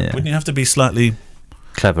wow, yeah. Wouldn't you have to be slightly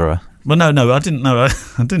cleverer? Well, no, I didn't know.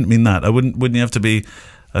 I didn't mean that. Wouldn't you have to be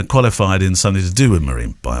qualified in something to do with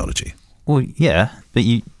marine biology? Well, yeah, but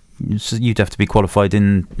you'd have to be qualified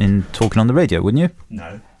in talking on the radio, wouldn't you?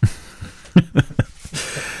 No.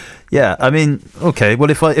 Yeah, I mean, okay. Well,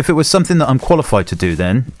 if it was something that I'm qualified to do,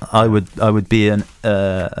 then I would be an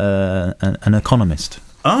economist.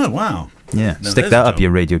 Oh wow! Yeah, stick that up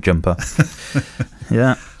your radio jumper.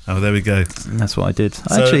 Yeah. Oh, there we go. That's what I did.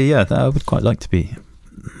 Actually, yeah, I would quite like to be.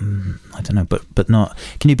 I don't know, but not.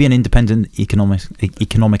 Can you be an independent economist?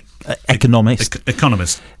 Economist.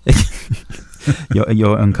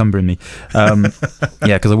 You're encumbering me. Yeah,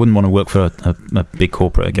 because I wouldn't want to work for a big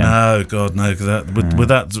corporate again. No, God, no. Because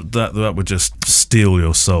that would just steal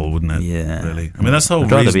your soul, wouldn't it? Yeah, really. I mean, that's the whole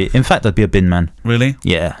reason. reason. In fact, I'd be a bin man. Really?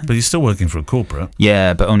 Yeah. But you're still working for a corporate.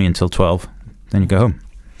 Yeah, but only until 12. Then you go home.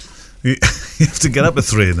 You have to get up at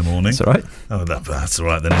 3 a.m. That's all right. Oh, that's all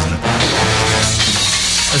right then, isn't it?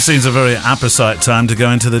 It seems a very apposite time to go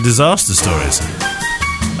into the disaster stories.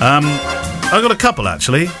 I've got a couple,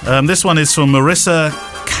 actually. This one is from Marissa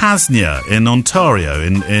Kasnia in Ontario,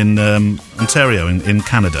 in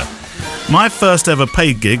Canada. My first ever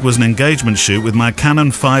paid gig was an engagement shoot with my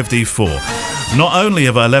Canon 5D4. Not only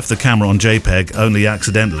have I left the camera on JPEG, only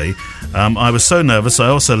accidentally, I was so nervous I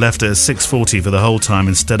also left it at 640 for the whole time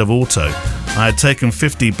instead of auto. I had taken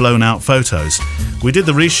 50 blown out photos. We did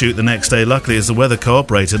the reshoot the next day, luckily, as the weather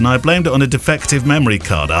cooperated, and I blamed it on a defective memory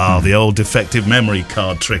card. The old defective memory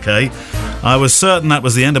card trick, eh? I was certain that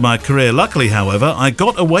was the end of my career. Luckily, however, I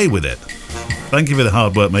got away with it. Thank you for the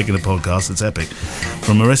hard work making a podcast. It's epic.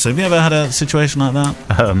 From Marissa. Have you ever had a situation like that?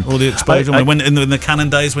 Or the exposure? In the Canon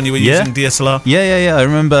days when you were using DSLR? Yeah. I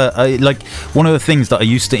remember, one of the things that I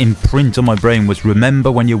used to imprint on my brain was remember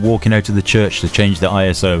when you're walking out of the church to change the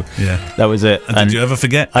ISO. Yeah. That was it. And did you ever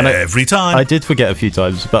forget? Every time. I did forget a few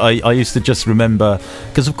times, but I used to just remember,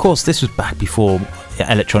 because of course this was back before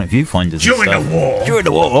electronic viewfinders. During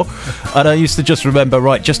the war. And I used to just remember,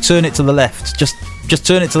 right, just turn it to the left. Just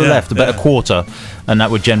turn it to the left about a quarter, and that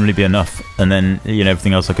would generally be enough. And then,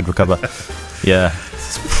 everything else I could recover. Yeah.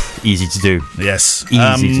 Easy to do. Yes.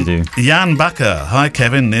 Easy to do. Jan Bakker. Hi,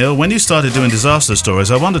 Kevin, Neil. When you started doing disaster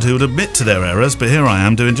stories, I wondered who would admit to their errors, but here I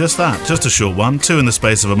am doing just that. Just a short one, 2 in the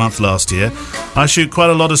space of a month last year. I shoot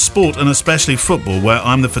quite a lot of sport, and especially football, where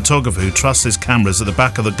I'm the photographer who trusts his cameras at the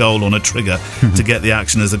back of the goal on a trigger to get the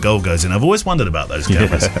action as the goal goes in. I've always wondered about those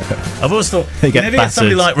cameras. I've always thought, if you get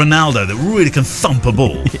somebody like Ronaldo that really can thump a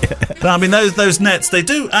ball. But, I mean, those nets, they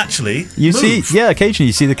do actually move. Occasionally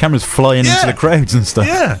you see the cameras flying into the crowds and stuff.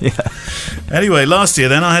 Yeah. Anyway, last year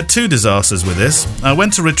then I had 2 disasters with this. I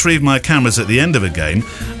went to retrieve my cameras at the end of a game,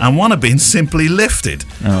 and one had been simply lifted.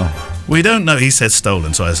 Oh. We don't know. He said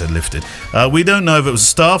stolen, so I said lifted. We don't know if it was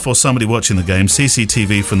staff or somebody watching the game.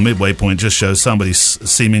 CCTV from the midway point just shows somebody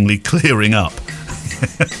seemingly clearing up.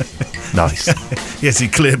 Nice. Yes, he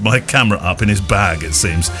cleared my camera up in his bag, it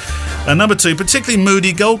seems. Number 2, particularly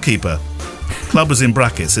moody goalkeeper. Club was in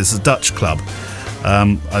brackets. It's a Dutch club.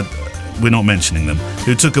 We're not mentioning them.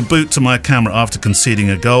 Who took a boot to my camera after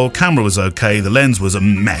conceding a goal. Camera was okay. The lens was a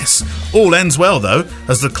mess. All ends well, though,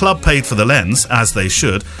 as the club paid for the lens, as they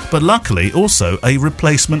should, but luckily also a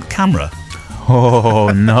replacement camera.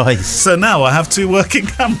 Oh, nice. So now I have 2 working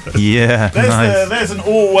cameras. Yeah, nice. There's an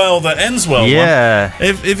all well that ends well. Yeah.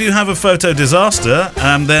 One. If you have a photo disaster,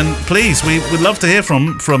 then please, we would love to hear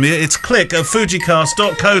from you. It's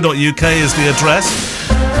click@fujicast.co.uk is the address.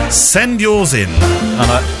 Send yours in.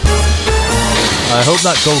 I hope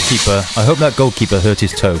that goalkeeper hurt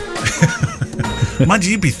his toe. Mind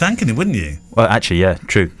you, you'd be thanking him, wouldn't you? Well, actually, yeah,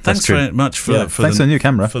 true. Thanks very much for the new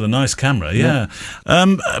camera. For the nice camera, yeah.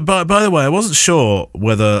 By the way, I wasn't sure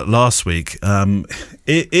whether last week,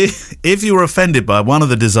 if you were offended by one of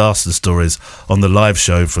the disaster stories on the live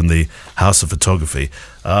show from the House of Photography,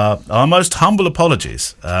 our most humble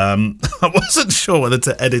apologies. I wasn't sure whether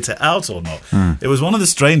to edit it out or not. It was one of the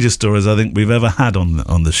strangest stories I think we've ever had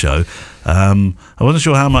on the show. I wasn't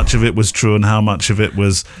sure how much of it was true and how much of it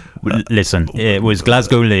was... Listen, it was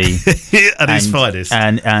Glasgow Lee at his finest,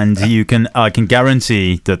 and I can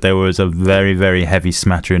guarantee that there was a very, very heavy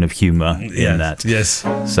smattering of humour in that. Yes.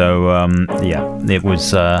 So it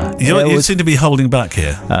was. You seem to be holding back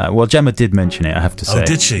here. Well, Gemma did mention it. I have to say. Oh,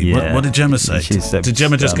 did she? Yeah. What did Gemma say? She said, did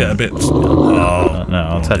Gemma just get a bit? No,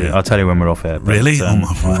 I'll tell you. I'll tell you when we're off air. But, really? Oh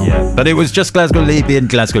my God. Yeah, but it was just Glasgow Lee being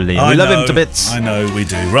Glasgow Lee. We love him to bits. I know we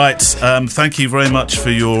do. Right. Thank you very much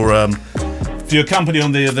for your for your company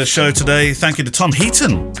on the show today. Thank you to Tom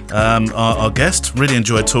Heaton, our guest. Really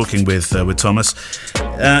enjoyed talking with Thomas.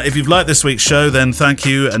 If you've liked this week's show, then thank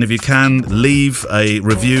you. And if you can, leave a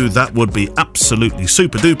review. That would be absolutely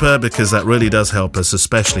super duper, because that really does help us,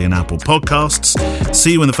 especially in Apple Podcasts.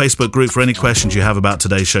 See you in the Facebook group for any questions you have about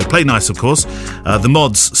today's show. Play nice, of course. The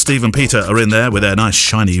mods, Steve and Peter, are in there with their nice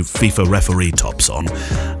shiny FIFA referee tops on.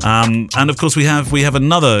 And of course, we have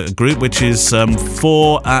another group, which is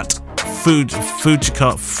 4 at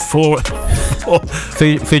Fujicast 4.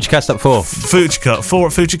 Fujicast at 4. 4 at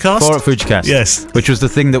Fujicast? 4 at Fujicast. Yes. Which was the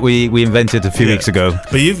thing that we invented a few weeks ago.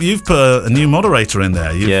 But you've put a new moderator in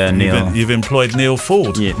there. Neil. You've employed Neil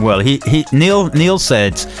Ford. Yeah. Well, Neil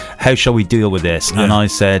said, "How shall we deal with this?" And I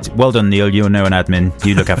said, "Well done, Neil. You're now an admin.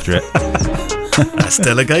 You look after it." That's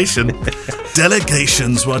delegation.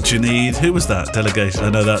 Delegation's what you need. Who was that? Delegation. I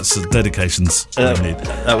know that's dedications. What you need.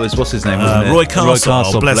 That was, what's his name? Wasn't it? Roy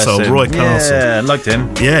Castle. Bless old Roy Castle. Yeah, I liked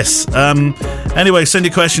him. Yes. Anyway, send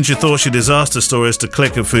your questions, your thoughts, your disaster stories to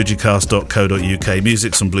click@fujicast.co.uk.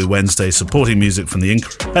 Music's on Blue Wednesday, supporting music from the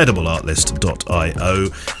incredible artlist.io.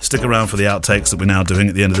 Stick around for the outtakes that we're now doing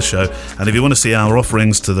at the end of the show. And if you want to see our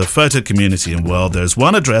offerings to the photo community and world, there's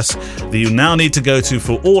one address that you now need to go to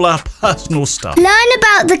for all our personal stuff. Learn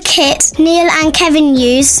about the kit Neil and Kevin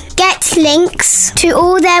use, get links to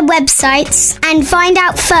all their websites, and find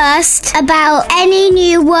out first about any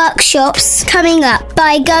new workshops coming up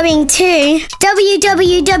by going to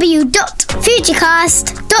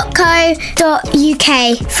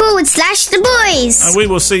www.fujicast.co.uk/the boys. And we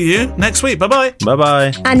will see you next week. Bye-bye.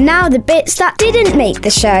 Bye-bye. And now the bits that didn't make the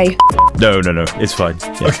show. No. It's fine.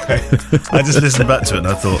 Yeah. Okay. I just listened back to it and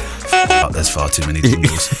I thought, there's far too many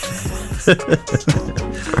jingles.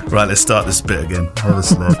 Right, let's start this bit again.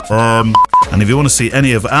 And if you want to see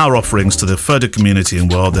any of our offerings to the photo community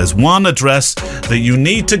and world, there's one address that you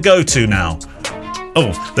need to go to now.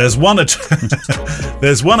 There's one address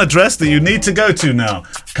that you need to go to now.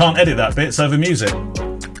 Can't edit that bit, it's over music.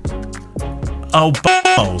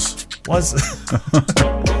 Balls.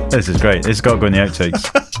 This is great. It's got to go in the outtakes.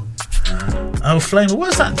 Flamer, why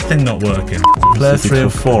is that thing not working? Player 3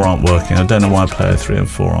 and 4 aren't working. I don't know why player 3 and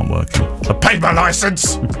 4 aren't working. I paid my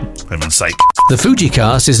licence! For heaven's sake. The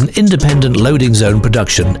Fujicast is an independent loading zone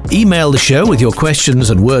production. Email the show with your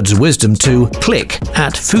questions and words of wisdom to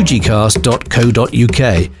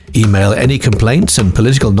click@fujicast.co.uk. Email any complaints and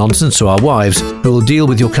political nonsense to our wives, who will deal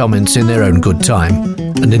with your comments in their own good time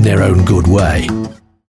and in their own good way.